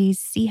frequencies,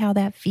 see how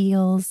that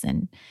feels,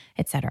 and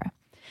etc.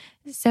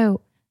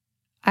 So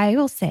I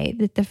will say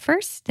that the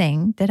first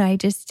thing that I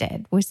just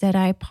did was that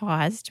I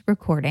paused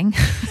recording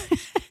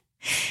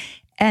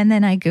and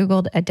then I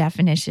Googled a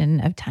definition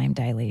of time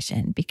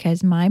dilation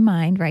because my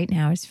mind right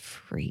now is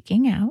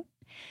freaking out.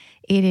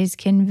 It is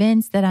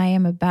convinced that I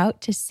am about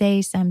to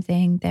say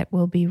something that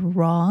will be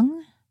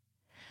wrong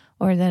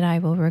or that I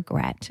will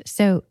regret.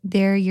 So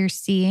there you're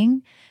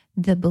seeing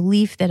the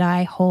belief that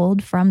I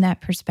hold from that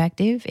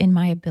perspective in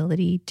my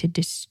ability to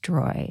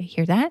destroy.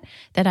 Hear that?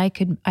 That I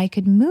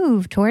could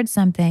move towards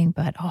something,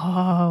 but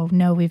oh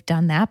no, we've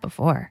done that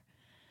before.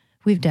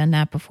 We've done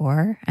that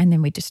before, and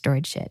then we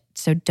destroyed shit.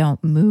 So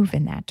don't move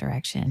in that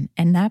direction.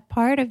 And that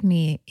part of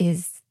me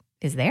is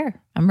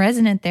there. I'm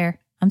resonant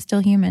there. I'm still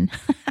human.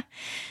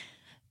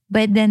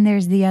 But then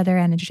there's the other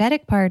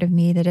energetic part of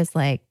me that is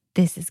like,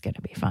 this is going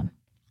to be fun.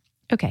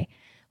 Okay.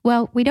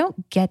 Well, we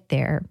don't get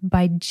there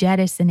by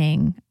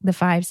jettisoning the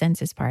five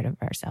senses part of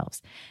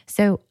ourselves.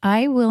 So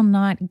I will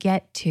not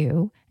get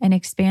to an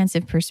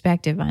expansive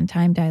perspective on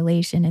time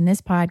dilation in this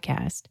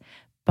podcast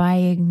by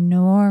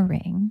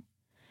ignoring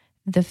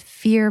the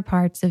fear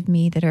parts of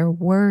me that are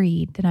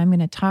worried that I'm going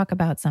to talk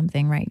about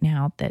something right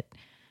now that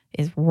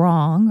is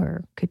wrong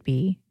or could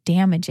be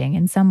damaging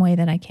in some way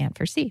that I can't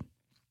foresee.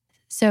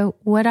 So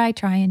what I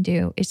try and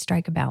do is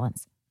strike a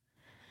balance.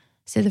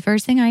 So the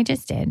first thing I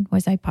just did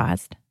was I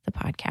paused the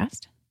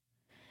podcast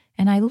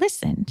and I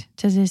listened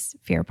to this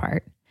fear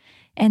part.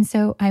 And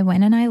so I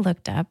went and I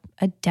looked up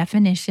a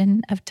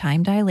definition of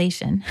time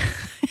dilation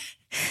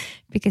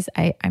because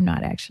I'm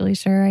not actually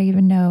sure I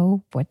even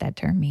know what that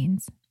term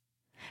means.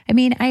 I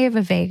mean, I have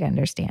a vague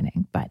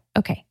understanding, but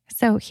okay.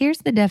 So here's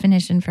the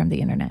definition from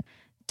the internet.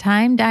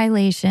 Time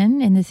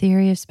dilation in the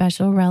theory of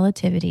special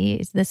relativity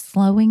is the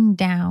slowing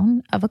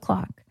down of a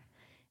clock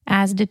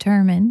as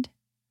determined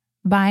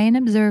by an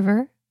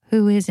observer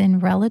who is in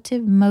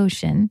relative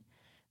motion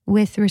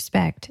with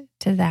respect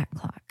to that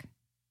clock.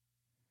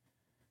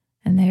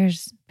 And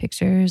there's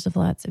pictures of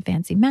lots of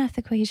fancy math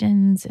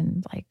equations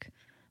and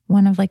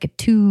one of a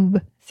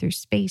tube through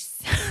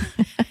space.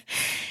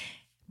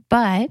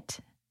 But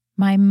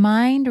my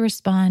mind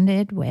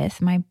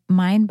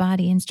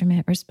mind-body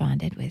instrument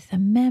responded with a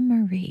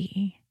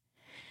memory.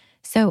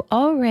 So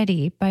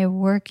already by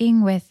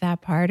working with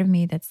that part of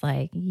me that's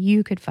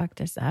you could fuck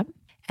this up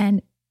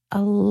and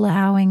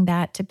allowing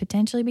that to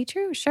potentially be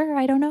true. Sure,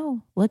 I don't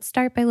know. Let's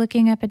start by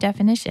looking up a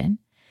definition.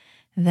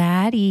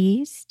 That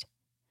eased.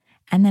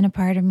 And then a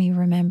part of me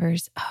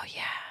remembers, oh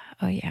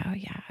yeah.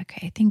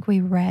 Okay, I think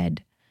we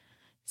read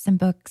some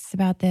books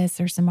about this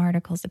or some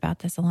articles about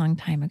this a long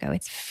time ago.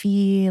 It's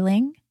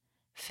feeling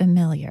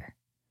familiar.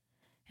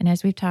 And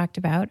as we've talked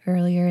about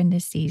earlier in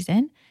this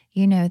season,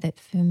 you know that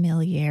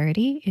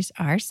familiarity is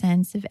our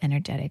sense of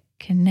energetic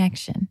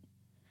connection.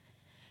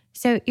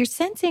 So you're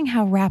sensing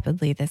how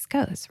rapidly this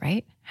goes,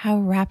 right? How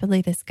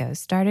rapidly this goes.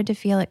 Started to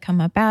feel it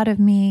come up out of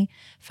me.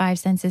 5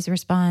 senses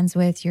responds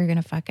with, you're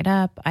going to fuck it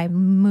up. I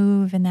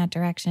move in that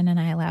direction and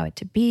I allow it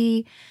to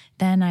be.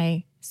 Then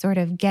I sort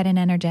of get an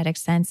energetic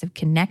sense of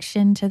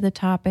connection to the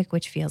topic,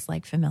 which feels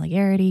like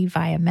familiarity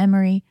via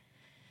memory.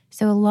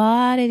 So a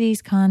lot of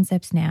these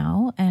concepts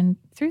now and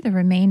through the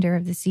remainder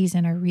of the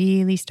season are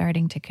really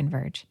starting to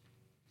converge.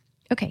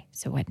 Okay,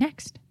 so what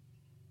next?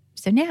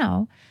 So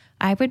now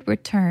I would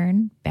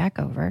return back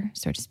over,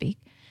 so to speak,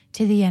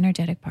 to the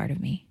energetic part of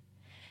me.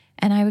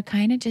 And I would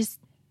kind of just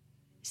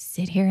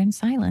sit here in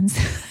silence,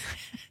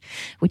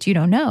 which you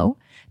don't know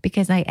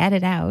because I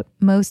edit out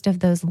most of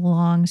those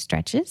long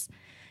stretches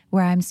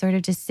where I'm sort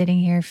of just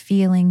sitting here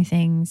feeling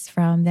things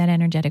from that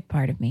energetic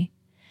part of me.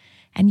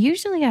 And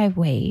usually I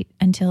wait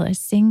until a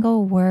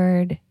single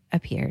word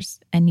appears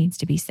and needs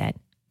to be said.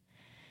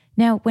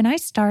 Now, when I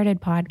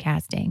started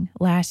podcasting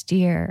last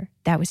year,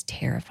 that was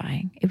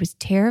terrifying. It was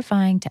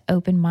terrifying to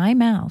open my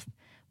mouth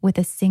with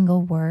a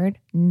single word,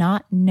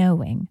 not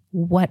knowing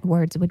what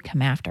words would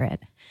come after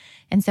it.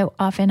 And so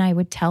often I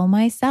would tell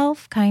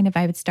myself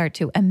I would start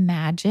to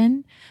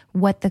imagine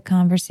what the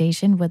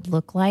conversation would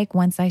look like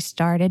once I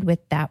started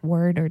with that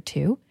word or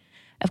two.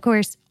 Of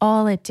course,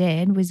 all it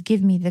did was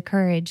give me the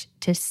courage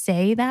to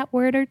say that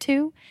word or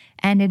two,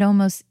 and it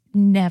almost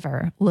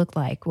never looked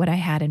like what I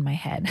had in my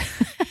head.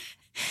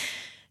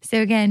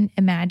 So again,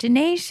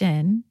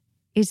 imagination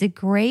is a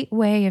great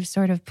way of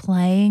sort of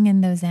playing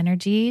in those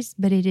energies,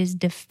 but it is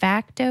de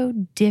facto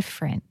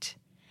different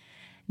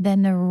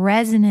than the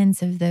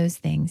resonance of those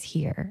things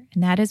here.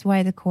 And that is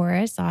why the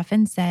chorus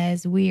often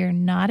says, we are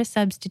not a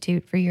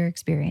substitute for your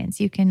experience.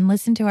 You can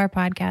listen to our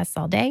podcasts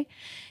all day.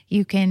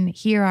 You can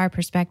hear our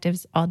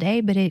perspectives all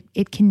day, but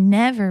it can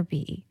never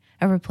be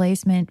a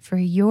replacement for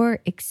your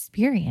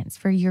experience,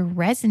 for your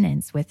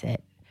resonance with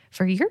it,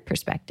 for your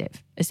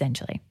perspective,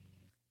 essentially.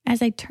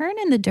 As I turn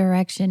in the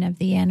direction of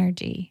the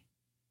energy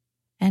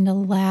and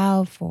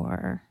allow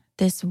for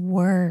this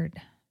word,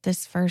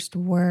 this first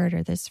word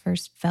or this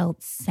first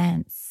felt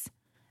sense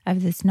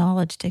of this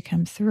knowledge to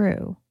come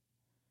through,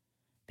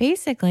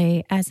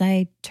 basically, as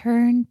I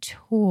turn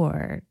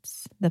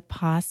towards the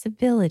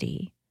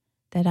possibility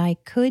that I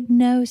could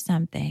know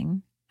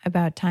something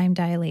about time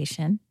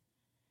dilation,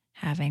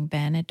 having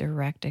been a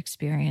direct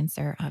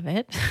experiencer of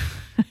it,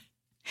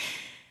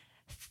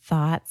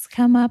 thoughts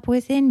come up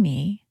within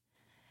me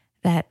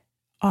that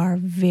are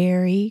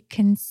very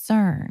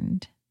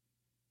concerned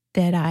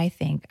that I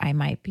think I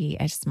might be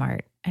as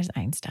smart as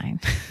Einstein.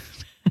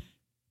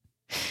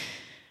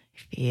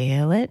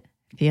 Feel it?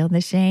 Feel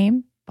the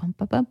shame? Bum,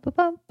 bum, bum, bum,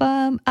 bum,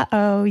 bum.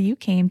 Uh-oh, you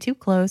came too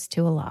close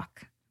to a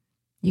lock.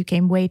 You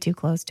came way too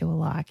close to a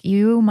lock.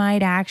 You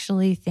might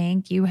actually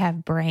think you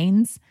have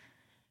brains.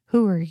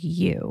 Who are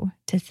you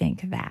to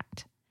think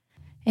that?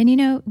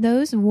 And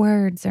those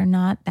words are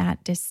not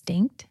that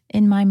distinct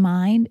in my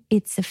mind.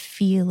 It's a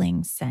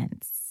feeling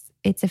sense.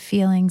 It's a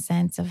feeling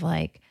sense of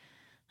oh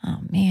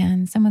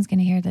man, someone's going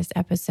to hear this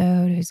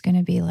episode who's going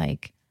to be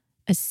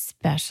a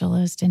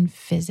specialist in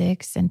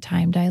physics and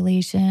time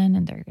dilation,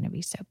 and they're going to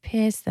be so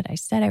pissed that I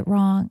said it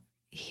wrong.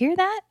 Hear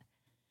that?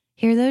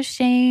 Hear those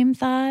shame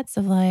thoughts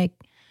of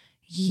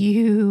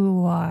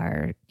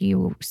you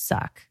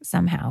suck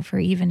somehow for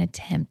even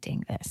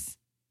attempting this.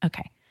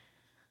 Okay.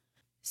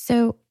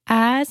 So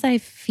as I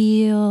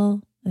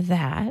feel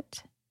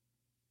that,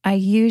 I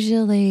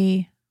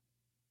usually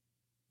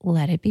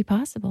let it be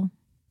possible.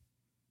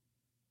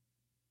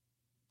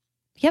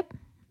 Yep,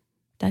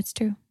 that's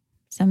true.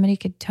 Somebody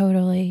could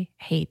totally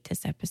hate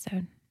this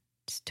episode.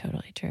 It's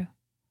totally true.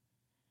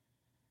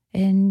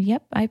 And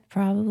yep, I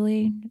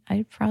probably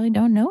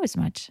don't know as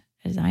much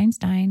as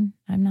Einstein.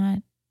 I'm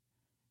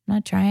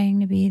not trying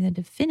to be the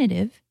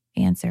definitive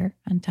answer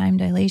on time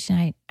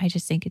dilation. I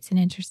just think it's an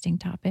interesting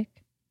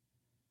topic.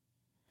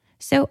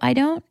 So I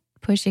don't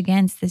push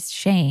against this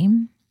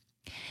shame,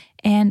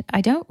 and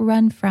I don't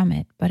run from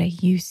it, but I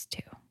used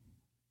to.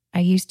 I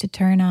used to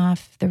turn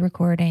off the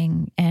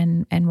recording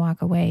and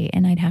walk away,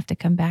 and I'd have to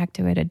come back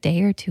to it a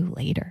day or two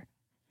later.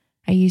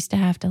 I used to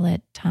have to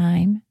let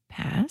time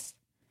pass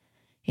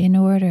in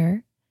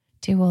order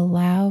to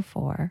allow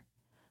for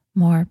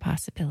more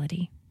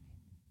possibility.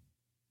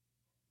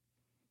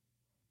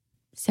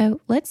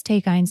 So let's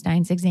take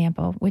Einstein's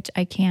example, which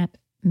I can't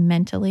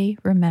mentally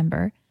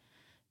remember,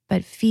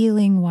 but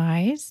feeling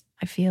wise,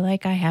 I feel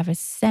like I have a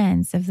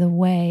sense of the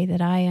way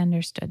that I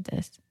understood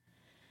this,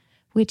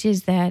 which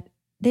is that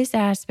this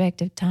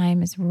aspect of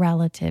time is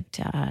relative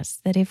to us,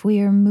 that if we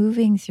are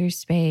moving through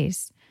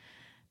space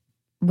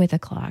with a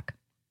clock,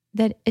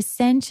 that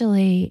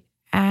essentially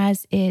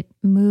as it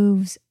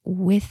moves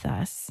with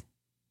us,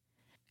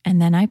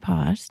 and then I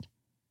paused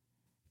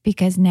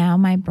because now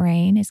my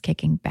brain is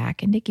kicking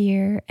back into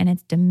gear and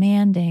it's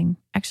demanding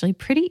actually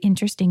pretty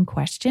interesting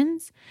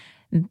questions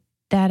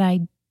that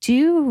I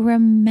do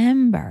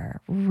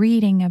remember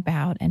reading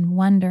about and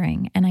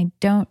wondering, and I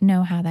don't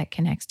know how that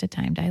connects to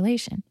time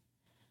dilation.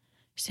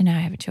 So now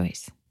I have a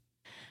choice.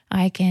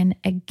 I can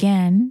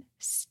again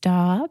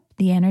stop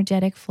the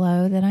energetic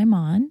flow that I'm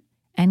on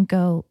and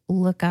go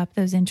look up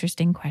those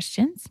interesting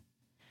questions,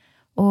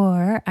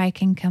 or I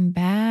can come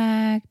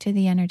back to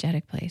the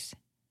energetic place,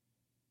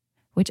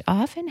 which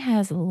often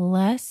has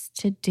less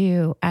to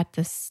do at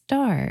the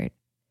start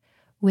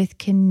with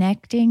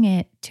connecting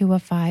it to a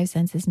five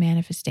senses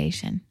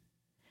manifestation.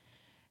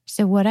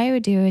 So what I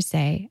would do is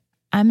say,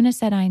 I'm going to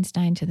set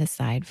Einstein to the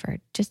side for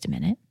just a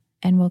minute,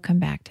 and we'll come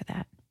back to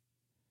that.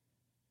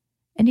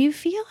 And do you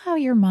feel how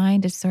your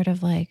mind is sort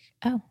of like,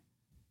 oh,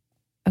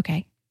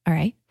 okay, all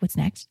right, what's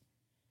next?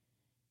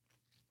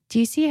 Do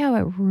you see how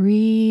it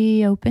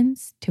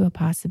reopens to a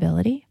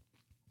possibility?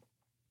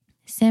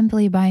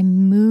 Simply by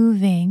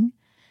moving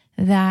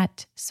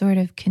that sort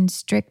of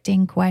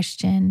constricting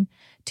question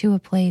to a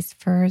place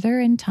further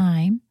in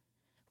time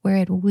where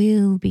it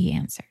will be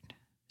answered.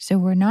 So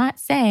we're not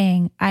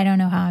saying, I don't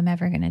know how I'm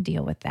ever going to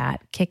deal with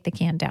that, kick the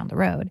can down the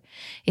road.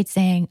 It's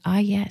saying,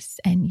 yes,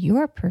 and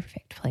your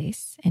perfect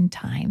place in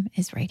time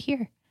is right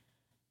here.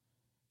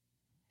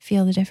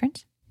 Feel the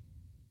difference?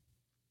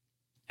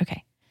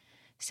 Okay.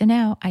 So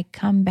now I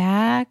come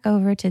back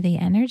over to the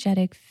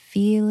energetic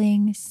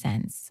feeling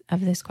sense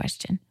of this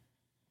question,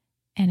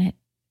 and it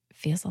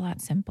feels a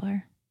lot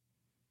simpler.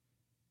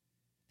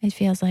 It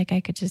feels like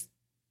I could just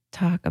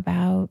talk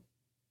about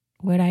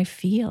what I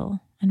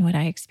feel and what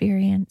I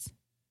experience.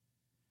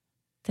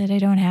 That I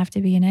don't have to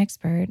be an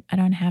expert. I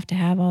don't have to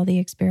have all the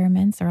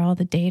experiments or all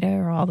the data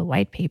or all the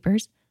white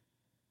papers.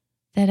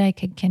 That I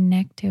could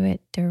connect to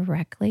it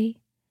directly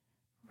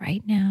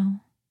right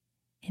now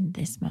in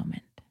this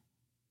moment.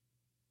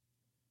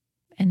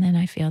 And then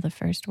I feel the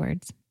first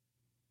words.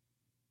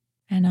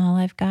 And all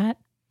I've got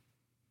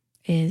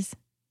is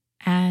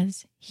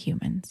as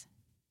humans.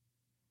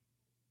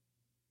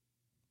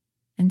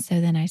 And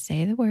so then I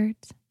say the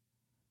words.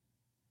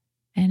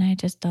 And I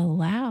just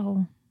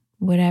allow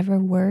whatever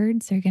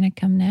words are going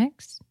to come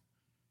next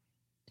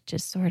to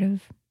just sort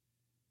of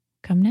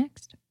come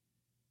next.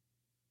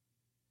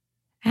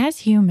 As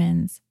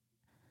humans,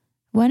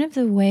 one of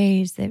the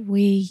ways that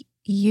we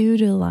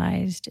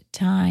utilized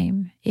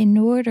time in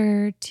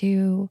order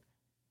to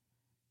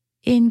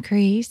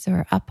increase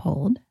or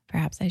uphold,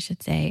 perhaps I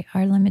should say,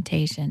 our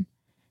limitation,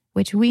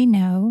 which we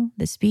know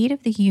the speed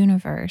of the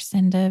universe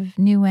and of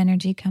new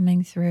energy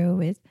coming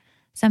through is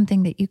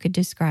something that you could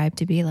describe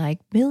to be like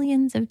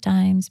billions of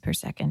times per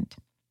second.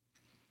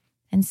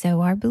 And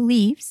so our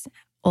beliefs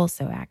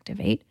also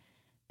activate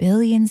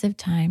billions of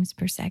times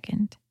per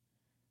second.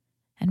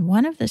 And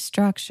one of the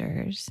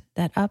structures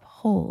that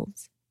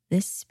upholds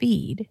this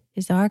speed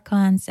is our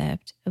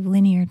concept of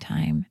linear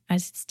time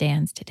as it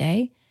stands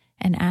today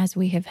and as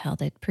we have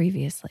held it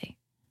previously.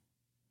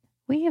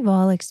 We have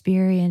all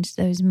experienced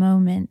those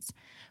moments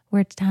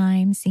where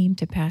time seemed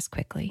to pass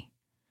quickly.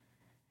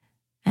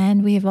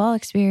 And we have all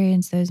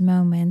experienced those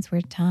moments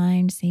where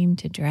time seemed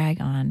to drag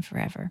on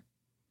forever.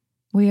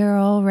 We are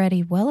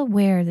already well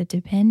aware that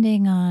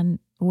depending on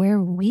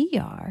where we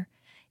are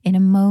in a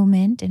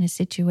moment, in a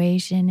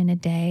situation, in a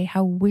day,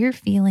 how we're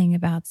feeling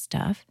about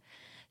stuff,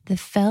 the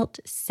felt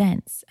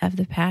sense of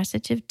the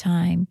passage of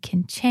time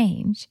can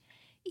change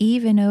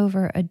even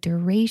over a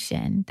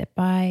duration that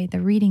by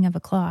the reading of a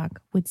clock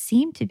would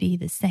seem to be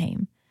the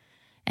same.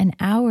 An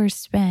hour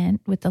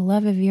spent with the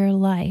love of your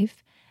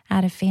life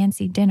at a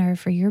fancy dinner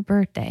for your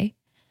birthday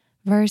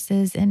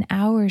versus an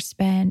hour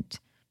spent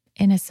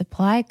in a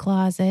supply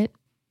closet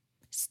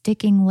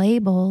sticking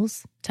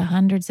labels to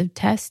hundreds of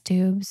test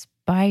tubes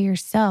by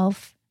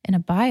yourself in a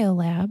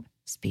biolab,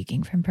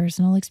 speaking from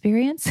personal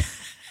experience,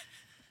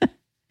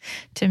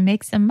 to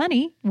make some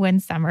money one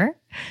summer,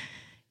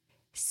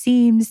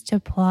 seems to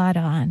plod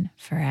on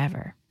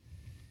forever.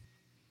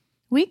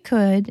 We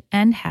could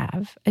and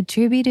have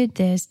attributed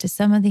this to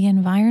some of the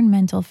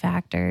environmental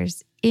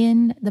factors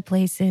in the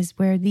places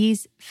where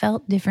these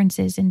felt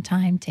differences in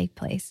time take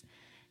place.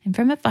 And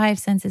from a five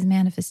senses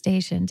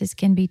manifestation, this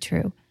can be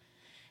true.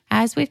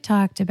 As we've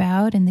talked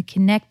about in the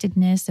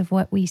connectedness of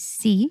what we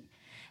see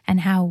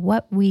and how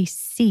what we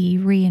see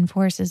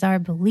reinforces our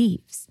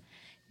beliefs,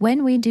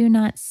 when we do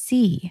not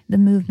see the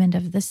movement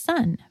of the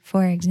sun,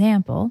 for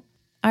example,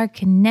 our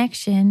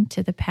connection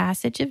to the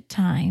passage of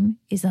time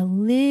is a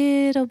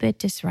little bit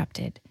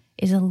disrupted,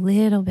 is a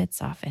little bit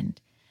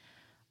softened.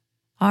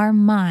 Our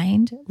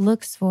mind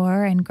looks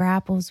for and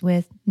grapples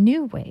with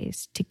new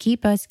ways to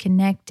keep us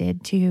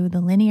connected to the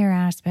linear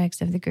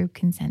aspects of the group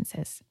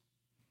consensus.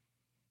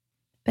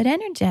 But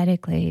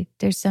energetically,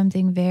 there's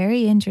something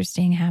very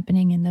interesting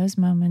happening in those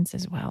moments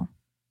as well,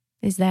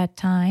 is that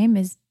time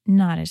is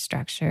not as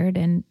structured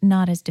and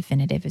not as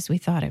definitive as we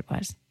thought it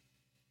was.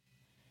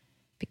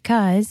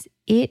 Because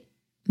it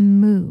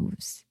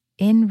moves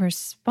in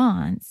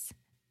response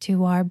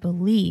to our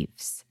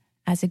beliefs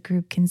as a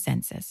group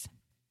consensus.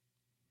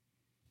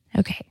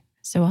 Okay,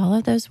 so all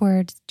of those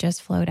words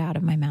just flowed out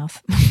of my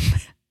mouth.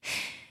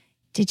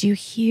 Did you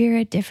hear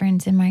a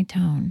difference in my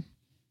tone?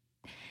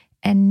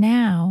 And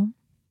now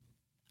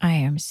I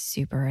am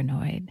super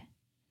annoyed.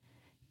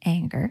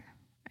 Anger,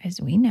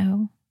 as we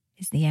know,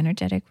 is the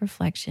energetic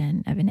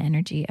reflection of an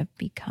energy of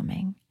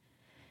becoming,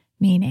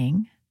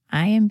 meaning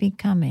I am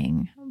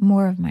becoming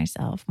more of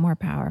myself, more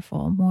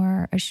powerful,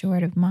 more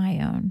assured of my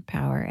own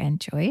power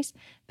and choice,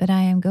 but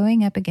I am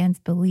going up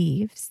against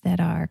beliefs that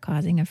are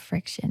causing a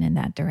friction in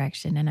that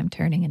direction, and I'm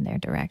turning in their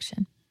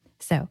direction.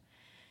 So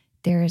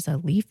there is a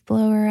leaf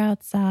blower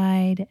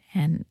outside,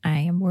 and I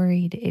am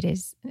worried it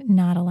is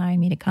not allowing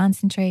me to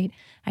concentrate.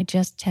 I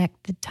just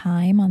checked the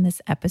time on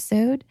this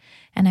episode,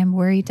 and I'm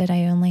worried that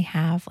I only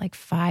have like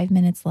 5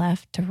 minutes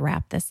left to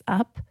wrap this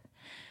up.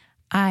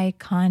 I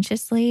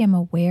consciously am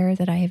aware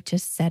that I have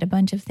just said a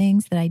bunch of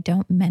things that I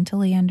don't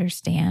mentally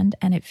understand,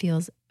 and it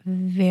feels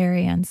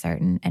very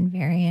uncertain and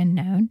very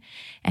unknown.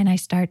 And I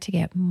start to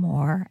get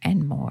more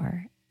and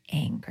more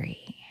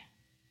angry.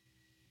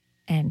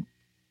 And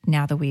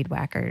now the weed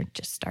whacker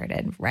just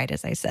started right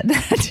as I said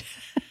that.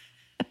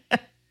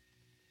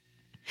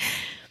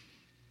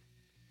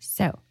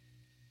 So,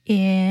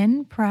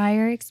 in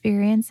prior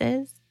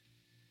experiences,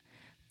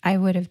 I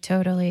would have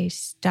totally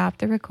stopped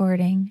the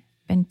recording,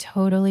 been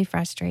totally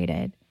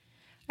frustrated.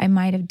 I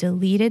might have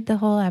deleted the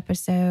whole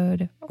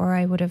episode, or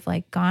I would have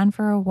gone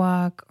for a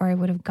walk, or I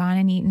would have gone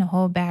and eaten a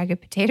whole bag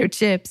of potato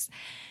chips,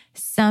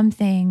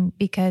 something,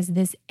 because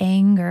this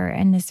anger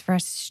and this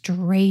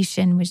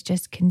frustration was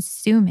just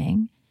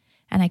consuming,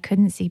 and I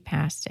couldn't see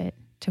past it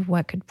to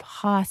what could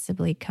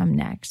possibly come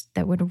next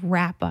that would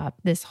wrap up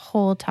this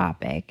whole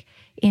topic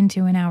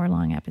into an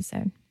hour-long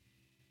episode.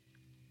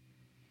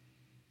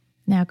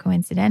 Now,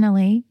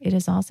 coincidentally, it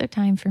is also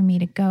time for me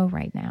to go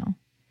right now,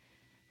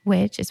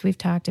 which, as we've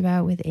talked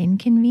about with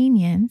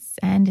inconvenience,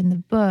 and in the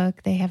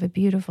book, they have a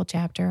beautiful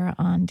chapter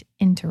on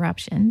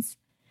interruptions.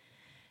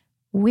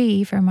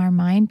 We, from our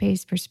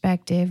mind-based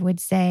perspective, would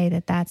say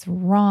that that's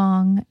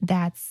wrong,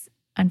 that's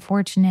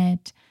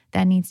unfortunate,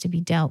 that needs to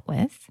be dealt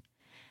with.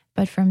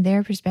 But from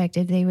their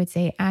perspective, they would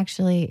say,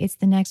 actually, it's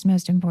the next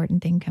most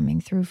important thing coming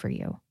through for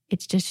you.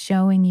 It's just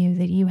showing you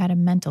that you had a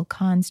mental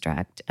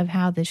construct of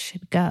how this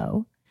should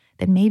go,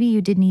 that maybe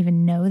you didn't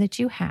even know that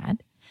you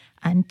had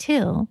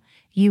until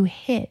you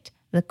hit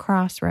the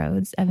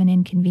crossroads of an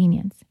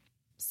inconvenience.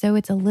 So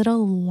it's a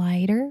little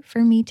lighter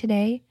for me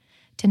today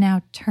to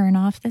now turn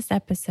off this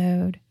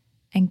episode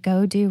and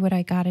go do what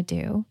I got to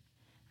do.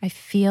 I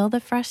feel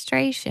the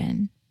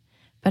frustration,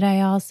 but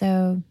I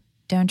also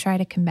don't try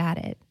to combat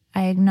it.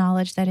 I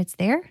acknowledge that it's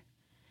there.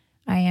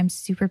 I am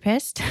super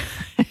pissed.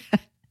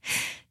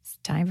 It's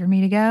time for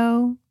me to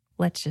go.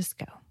 Let's just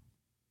go.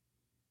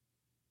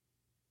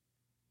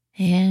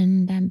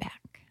 And I'm back.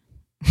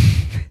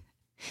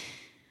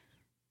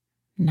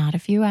 Not a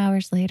few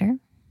hours later,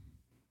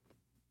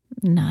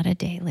 not a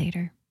day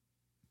later.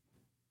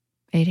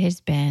 It has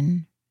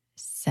been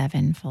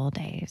 7 full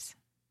days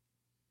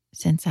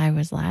since I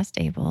was last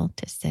able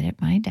to sit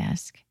at my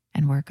desk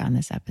and work on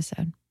this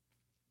episode.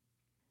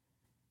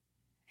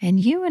 And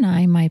you and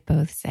I might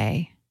both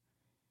say,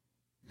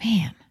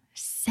 man,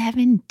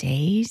 7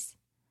 days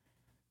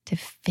to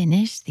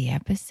finish the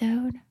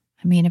episode?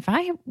 I mean, if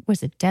I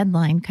was a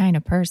deadline kind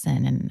of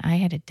person and I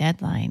had a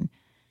deadline,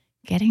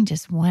 getting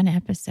just one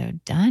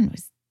episode done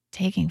was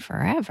taking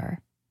forever,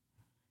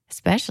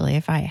 especially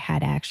if I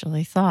had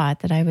actually thought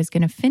that I was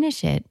going to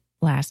finish it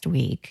last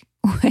week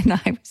when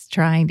I was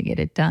trying to get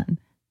it done.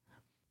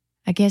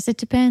 I guess it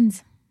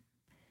depends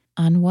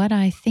on what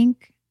I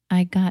think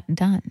I got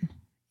done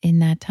in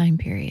that time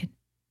period.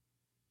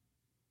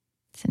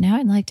 So now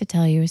I'd like to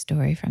tell you a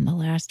story from the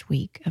last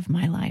week of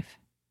my life.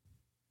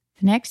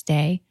 The next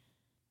day,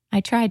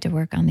 I tried to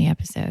work on the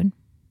episode,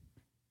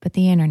 but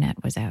the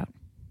internet was out.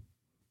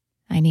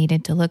 I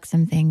needed to look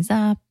some things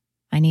up.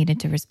 I needed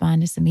to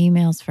respond to some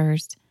emails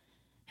first,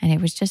 and it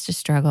was just a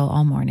struggle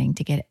all morning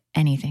to get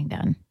anything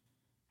done.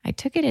 I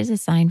took it as a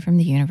sign from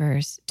the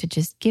universe to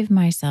just give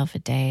myself a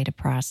day to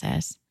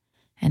process,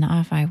 and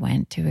off I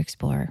went to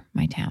explore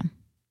my town.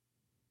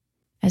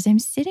 As I'm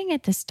sitting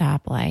at the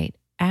stoplight,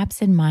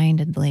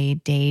 absent-mindedly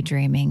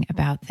daydreaming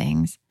about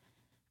things,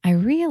 I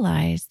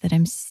realize that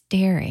I'm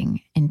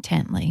staring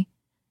intently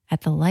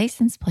at the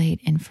license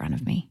plate in front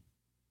of me.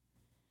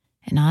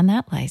 And on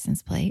that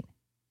license plate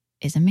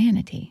is a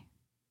manatee.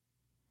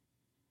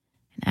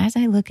 And as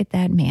I look at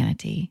that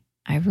manatee,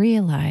 I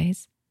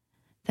realize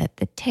that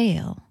the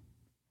tail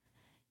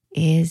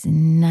is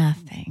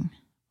nothing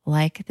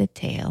like the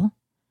tail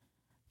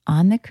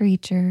on the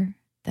creature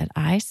that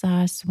I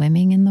saw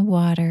swimming in the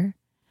water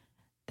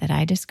that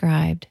I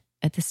described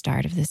at the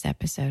start of this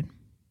episode.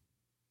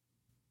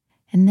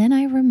 And then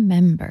I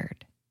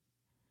remembered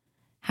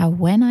how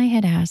when I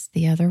had asked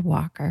the other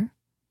walker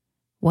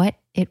what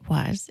it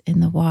was in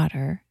the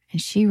water,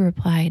 and she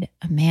replied,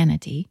 a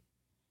manatee,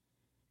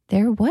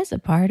 there was a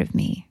part of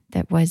me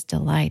that was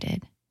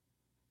delighted.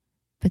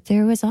 But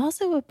there was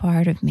also a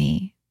part of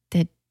me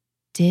that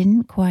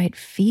didn't quite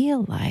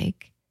feel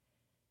like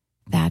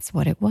that's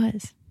what it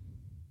was.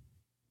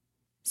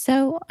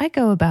 So I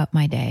go about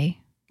my day,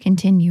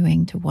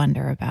 continuing to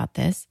wonder about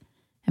this,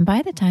 and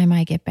by the time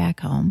I get back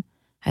home,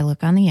 I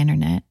look on the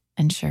internet,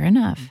 and sure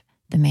enough,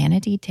 the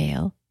manatee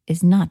tail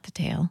is not the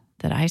tail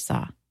that I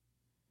saw.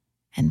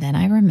 And then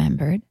I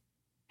remembered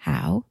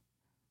how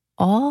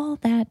all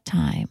that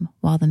time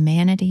while the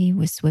manatee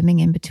was swimming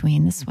in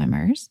between the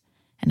swimmers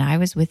and I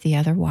was with the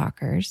other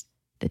walkers,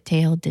 the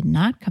tail did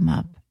not come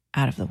up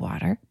out of the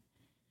water.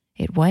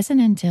 It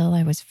wasn't until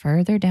I was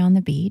further down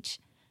the beach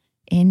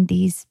in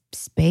these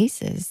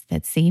spaces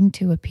that seemed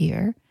to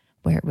appear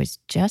where it was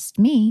just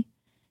me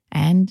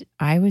and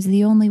I was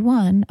the only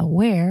one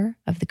aware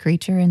of the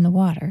creature in the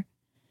water,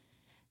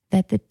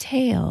 that the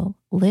tail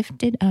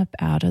lifted up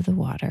out of the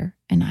water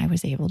and I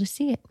was able to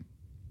see it.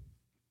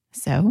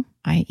 So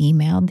I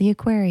emailed the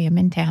aquarium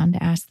in town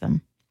to ask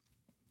them.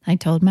 I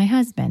told my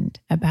husband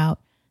about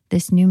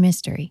this new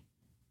mystery.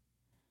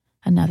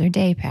 Another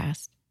day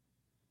passed.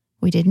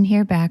 We didn't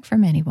hear back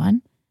from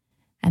anyone,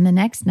 and the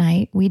next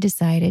night we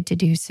decided to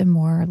do some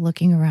more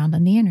looking around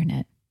on the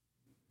internet.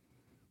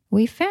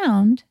 We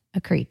found a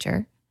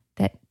creature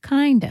that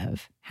kind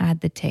of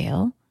had the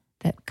tail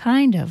that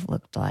kind of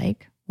looked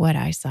like what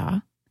I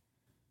saw.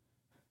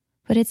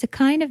 But it's a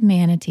kind of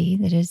manatee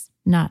that is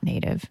not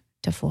native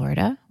to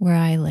Florida, where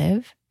I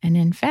live, and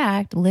in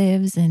fact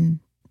lives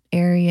in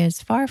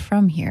areas far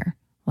from here,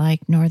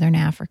 like Northern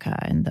Africa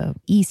and the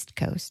east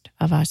coast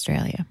of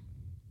Australia.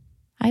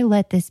 I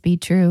let this be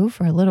true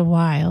for a little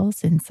while,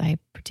 since I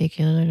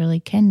particularly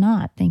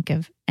cannot think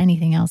of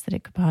anything else that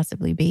it could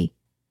possibly be.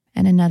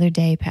 And another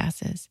day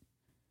passes.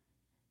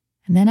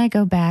 And then I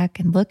go back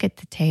and look at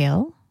the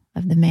tail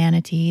of the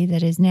manatee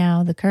that is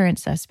now the current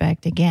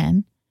suspect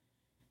again,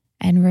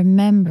 and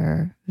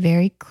remember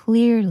very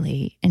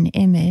clearly an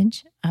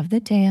image of the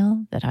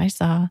tail that I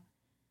saw,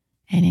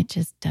 and it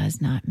just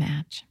does not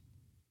match.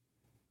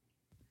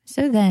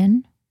 So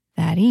then,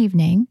 that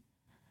evening,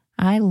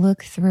 I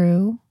look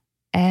through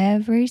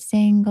every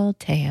single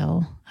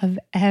tail of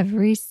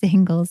every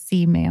single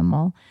sea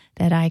mammal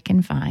that I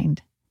can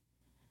find,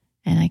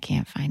 and I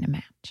can't find a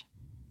match.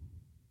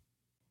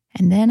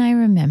 And then I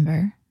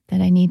remember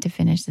that I need to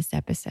finish this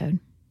episode.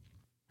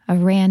 A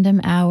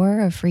random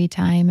hour of free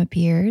time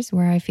appears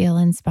where I feel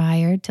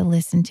inspired to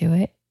listen to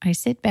it. I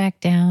sit back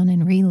down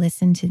and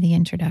re-listen to the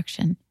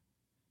introduction.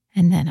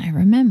 And then I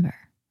remember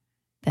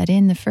that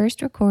in the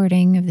first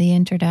recording of the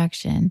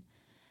introduction,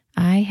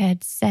 I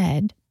had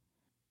said,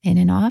 in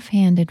an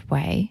offhanded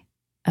way,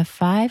 a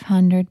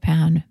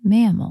 500-pound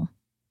mammal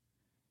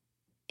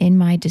in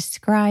my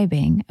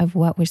describing of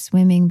what was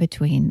swimming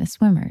between the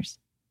swimmers.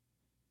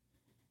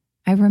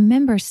 I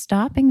remember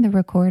stopping the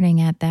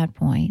recording at that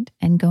point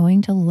and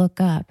going to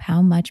look up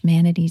how much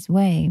manatees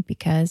weigh,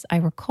 because I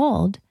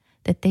recalled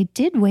that they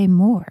did weigh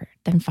more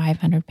than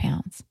 500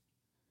 pounds.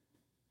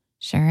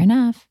 Sure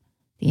enough,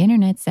 the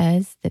internet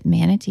says that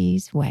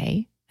manatees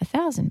weigh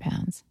 1,000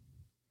 pounds.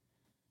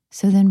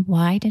 So then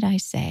why did I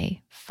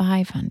say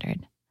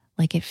 500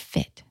 like it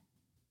fit?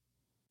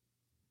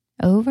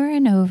 Over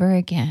and over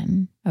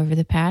again, over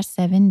the past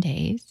 7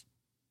 days,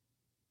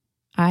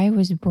 I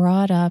was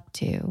brought up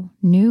to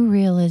new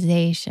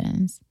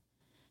realizations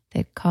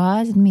that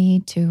caused me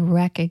to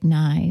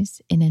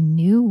recognize in a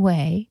new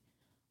way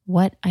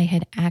what I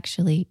had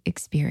actually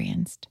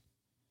experienced.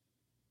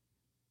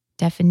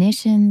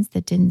 Definitions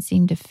that didn't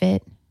seem to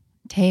fit,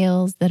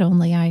 tales that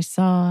only I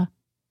saw,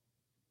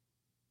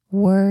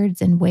 words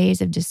and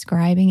ways of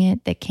describing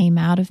it that came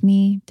out of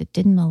me that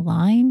didn't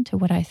align to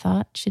what I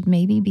thought should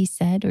maybe be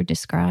said or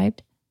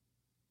described.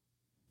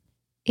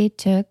 It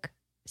took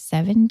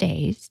 7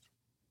 days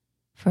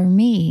for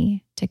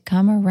me to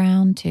come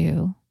around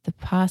to the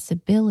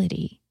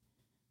possibility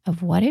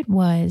of what it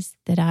was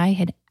that I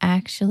had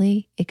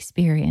actually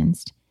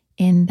experienced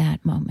in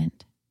that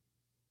moment.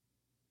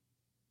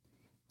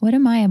 What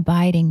am I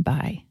abiding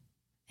by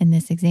in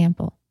this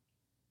example?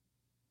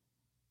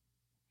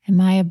 Am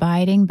I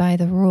abiding by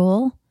the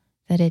rule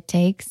that it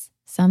takes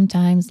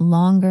sometimes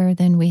longer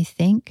than we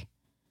think,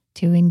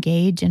 to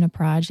engage in a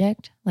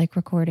project like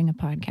recording a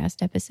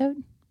podcast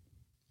episode?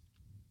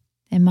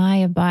 Am I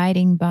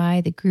abiding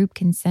by the group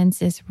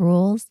consensus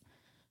rules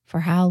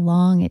for how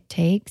long it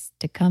takes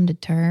to come to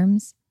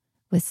terms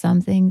with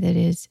something that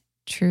is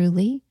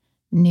truly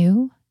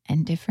new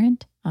and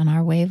different on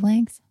our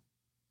wavelengths?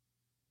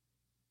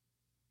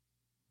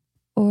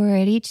 Or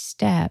at each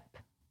step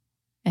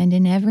and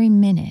in every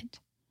minute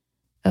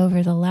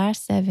over the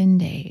last 7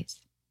 days,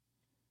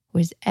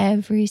 was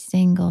every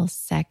single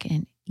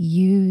second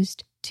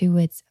used to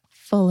its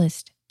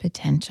fullest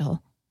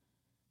potential,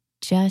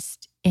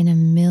 just in a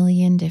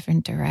million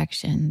different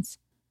directions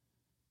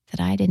that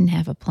I didn't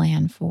have a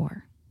plan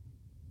for?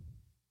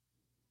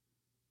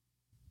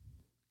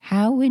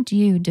 How would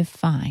you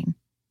define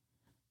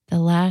the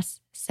last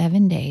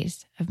 7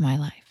 days of my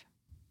life?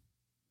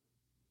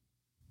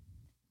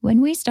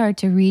 When we start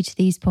to reach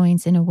these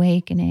points in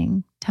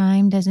awakening,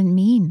 time doesn't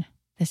mean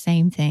the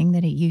same thing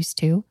that it used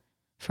to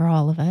for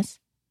all of us.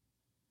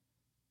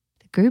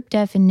 The group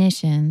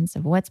definitions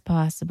of what's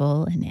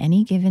possible in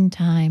any given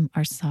time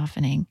are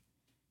softening,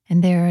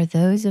 and there are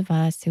those of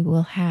us who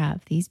will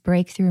have these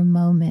breakthrough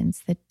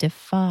moments that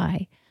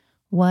defy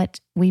what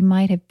we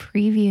might have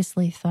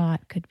previously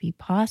thought could be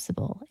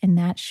possible in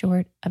that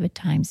short of a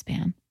time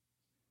span.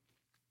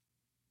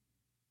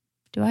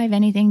 Do I have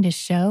anything to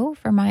show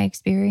for my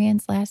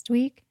experience last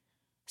week?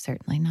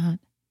 Certainly not.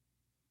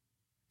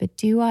 But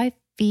do I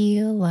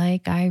feel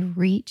like I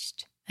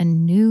reached a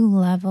new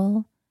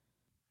level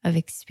of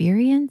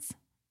experience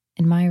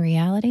in my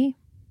reality?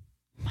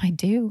 I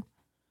do.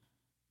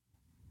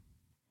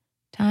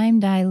 Time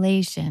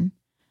dilation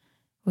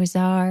was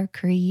our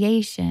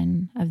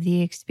creation of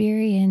the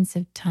experience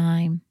of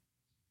time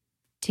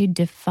to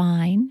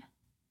define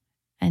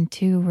and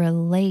to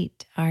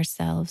relate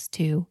ourselves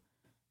to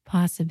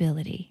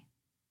possibility.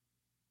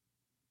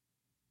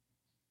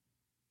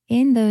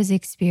 In those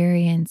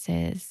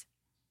experiences,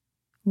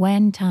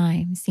 when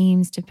time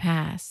seems to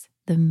pass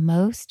the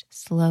most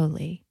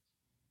slowly,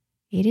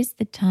 it is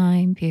the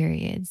time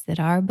periods that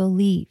our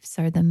beliefs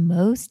are the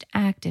most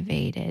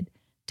activated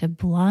to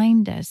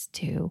blind us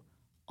to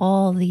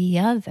all the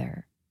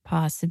other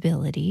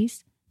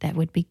possibilities that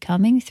would be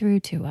coming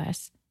through to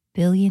us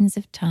billions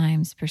of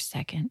times per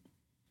second.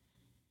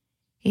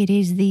 It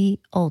is the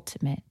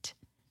ultimate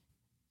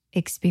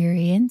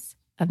experience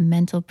of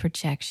mental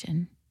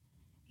projection.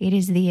 It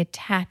is the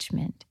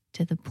attachment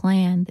to the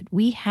plan that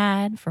we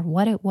had for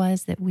what it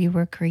was that we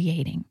were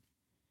creating.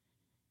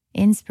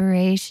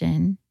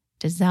 Inspiration,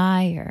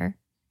 desire,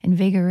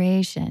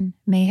 invigoration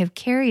may have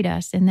carried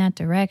us in that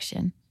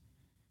direction,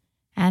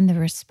 and the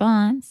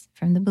response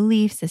from the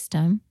belief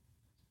system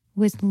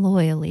was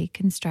loyally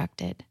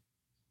constructed.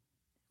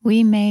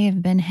 We may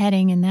have been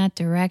heading in that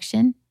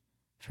direction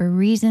for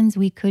reasons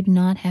we could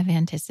not have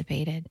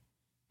anticipated,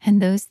 and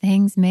those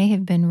things may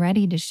have been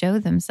ready to show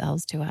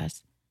themselves to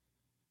us.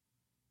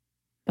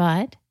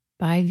 But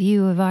by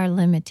view of our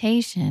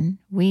limitation,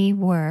 we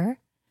were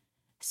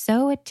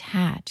so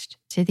attached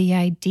to the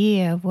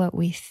idea of what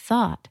we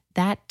thought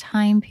that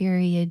time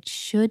period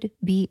should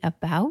be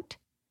about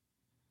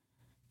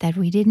that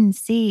we didn't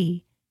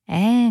see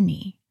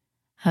any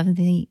of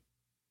the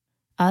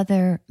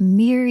other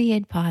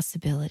myriad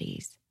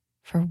possibilities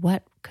for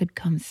what could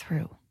come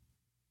through.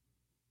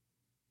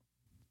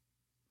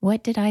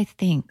 What did I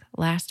think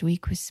last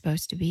week was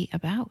supposed to be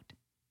about?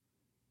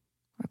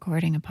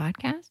 Recording a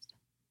podcast?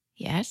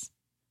 Yes.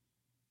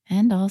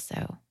 And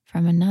also,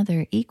 from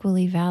another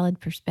equally valid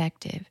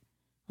perspective,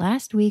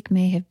 last week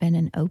may have been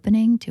an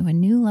opening to a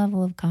new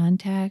level of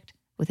contact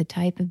with a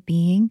type of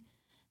being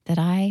that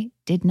I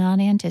did not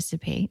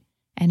anticipate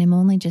and am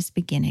only just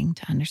beginning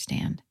to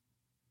understand.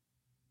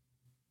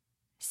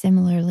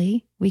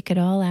 Similarly, we could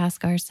all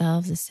ask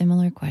ourselves a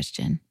similar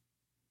question.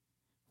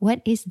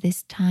 What is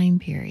this time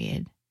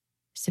period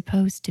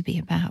supposed to be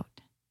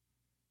about?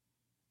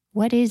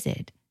 What is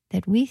it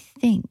that we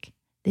think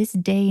this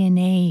day and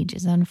age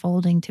is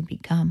unfolding to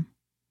become?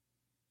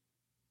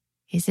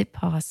 Is it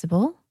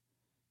possible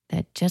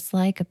that just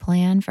like a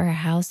plan for a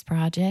house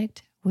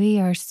project, we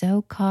are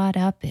so caught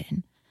up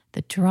in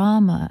the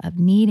drama of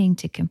needing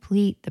to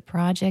complete the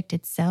project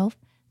itself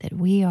that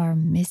we are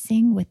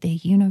missing what the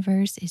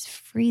universe is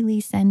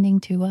freely sending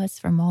to us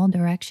from all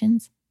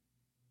directions?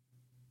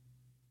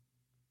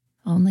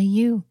 Only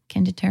you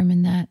can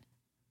determine that.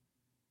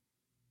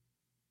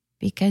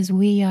 Because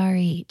we are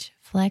each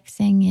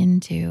flexing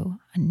into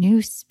a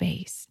new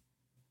space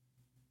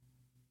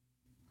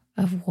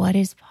of what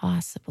is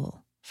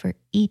possible for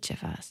each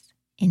of us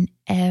in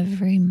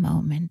every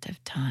moment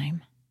of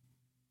time.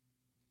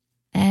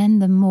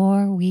 And the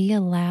more we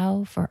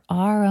allow for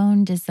our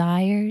own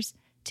desires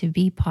to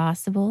be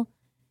possible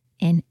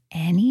in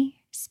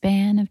any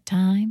span of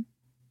time,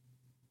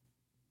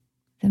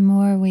 the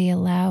more we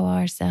allow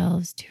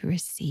ourselves to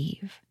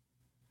receive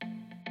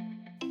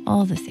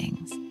all the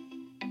things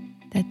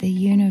that the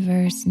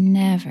universe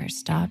never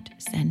stopped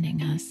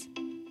sending us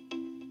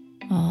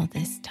all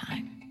this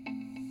time.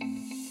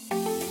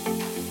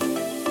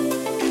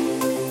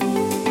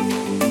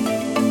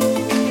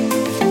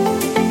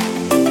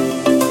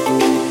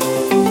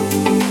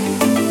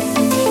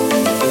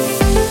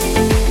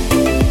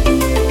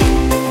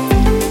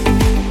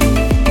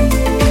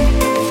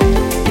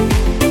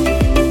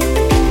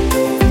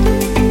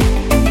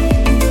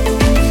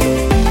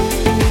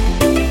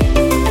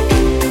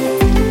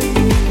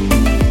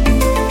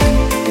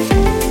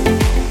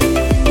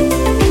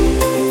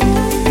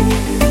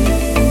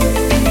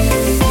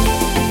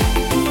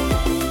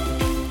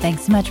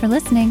 for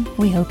listening.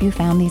 We hope you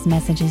found these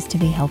messages to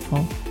be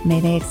helpful. May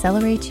they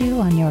accelerate you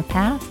on your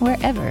path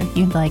wherever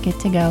you'd like it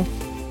to go.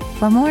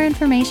 For more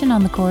information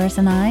on The Chorus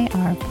and I,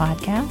 our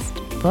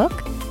podcast,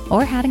 book,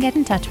 or how to get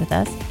in touch with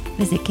us,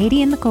 visit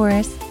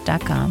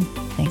katieandthechorus.com.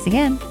 Thanks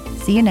again.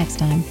 See you next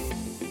time.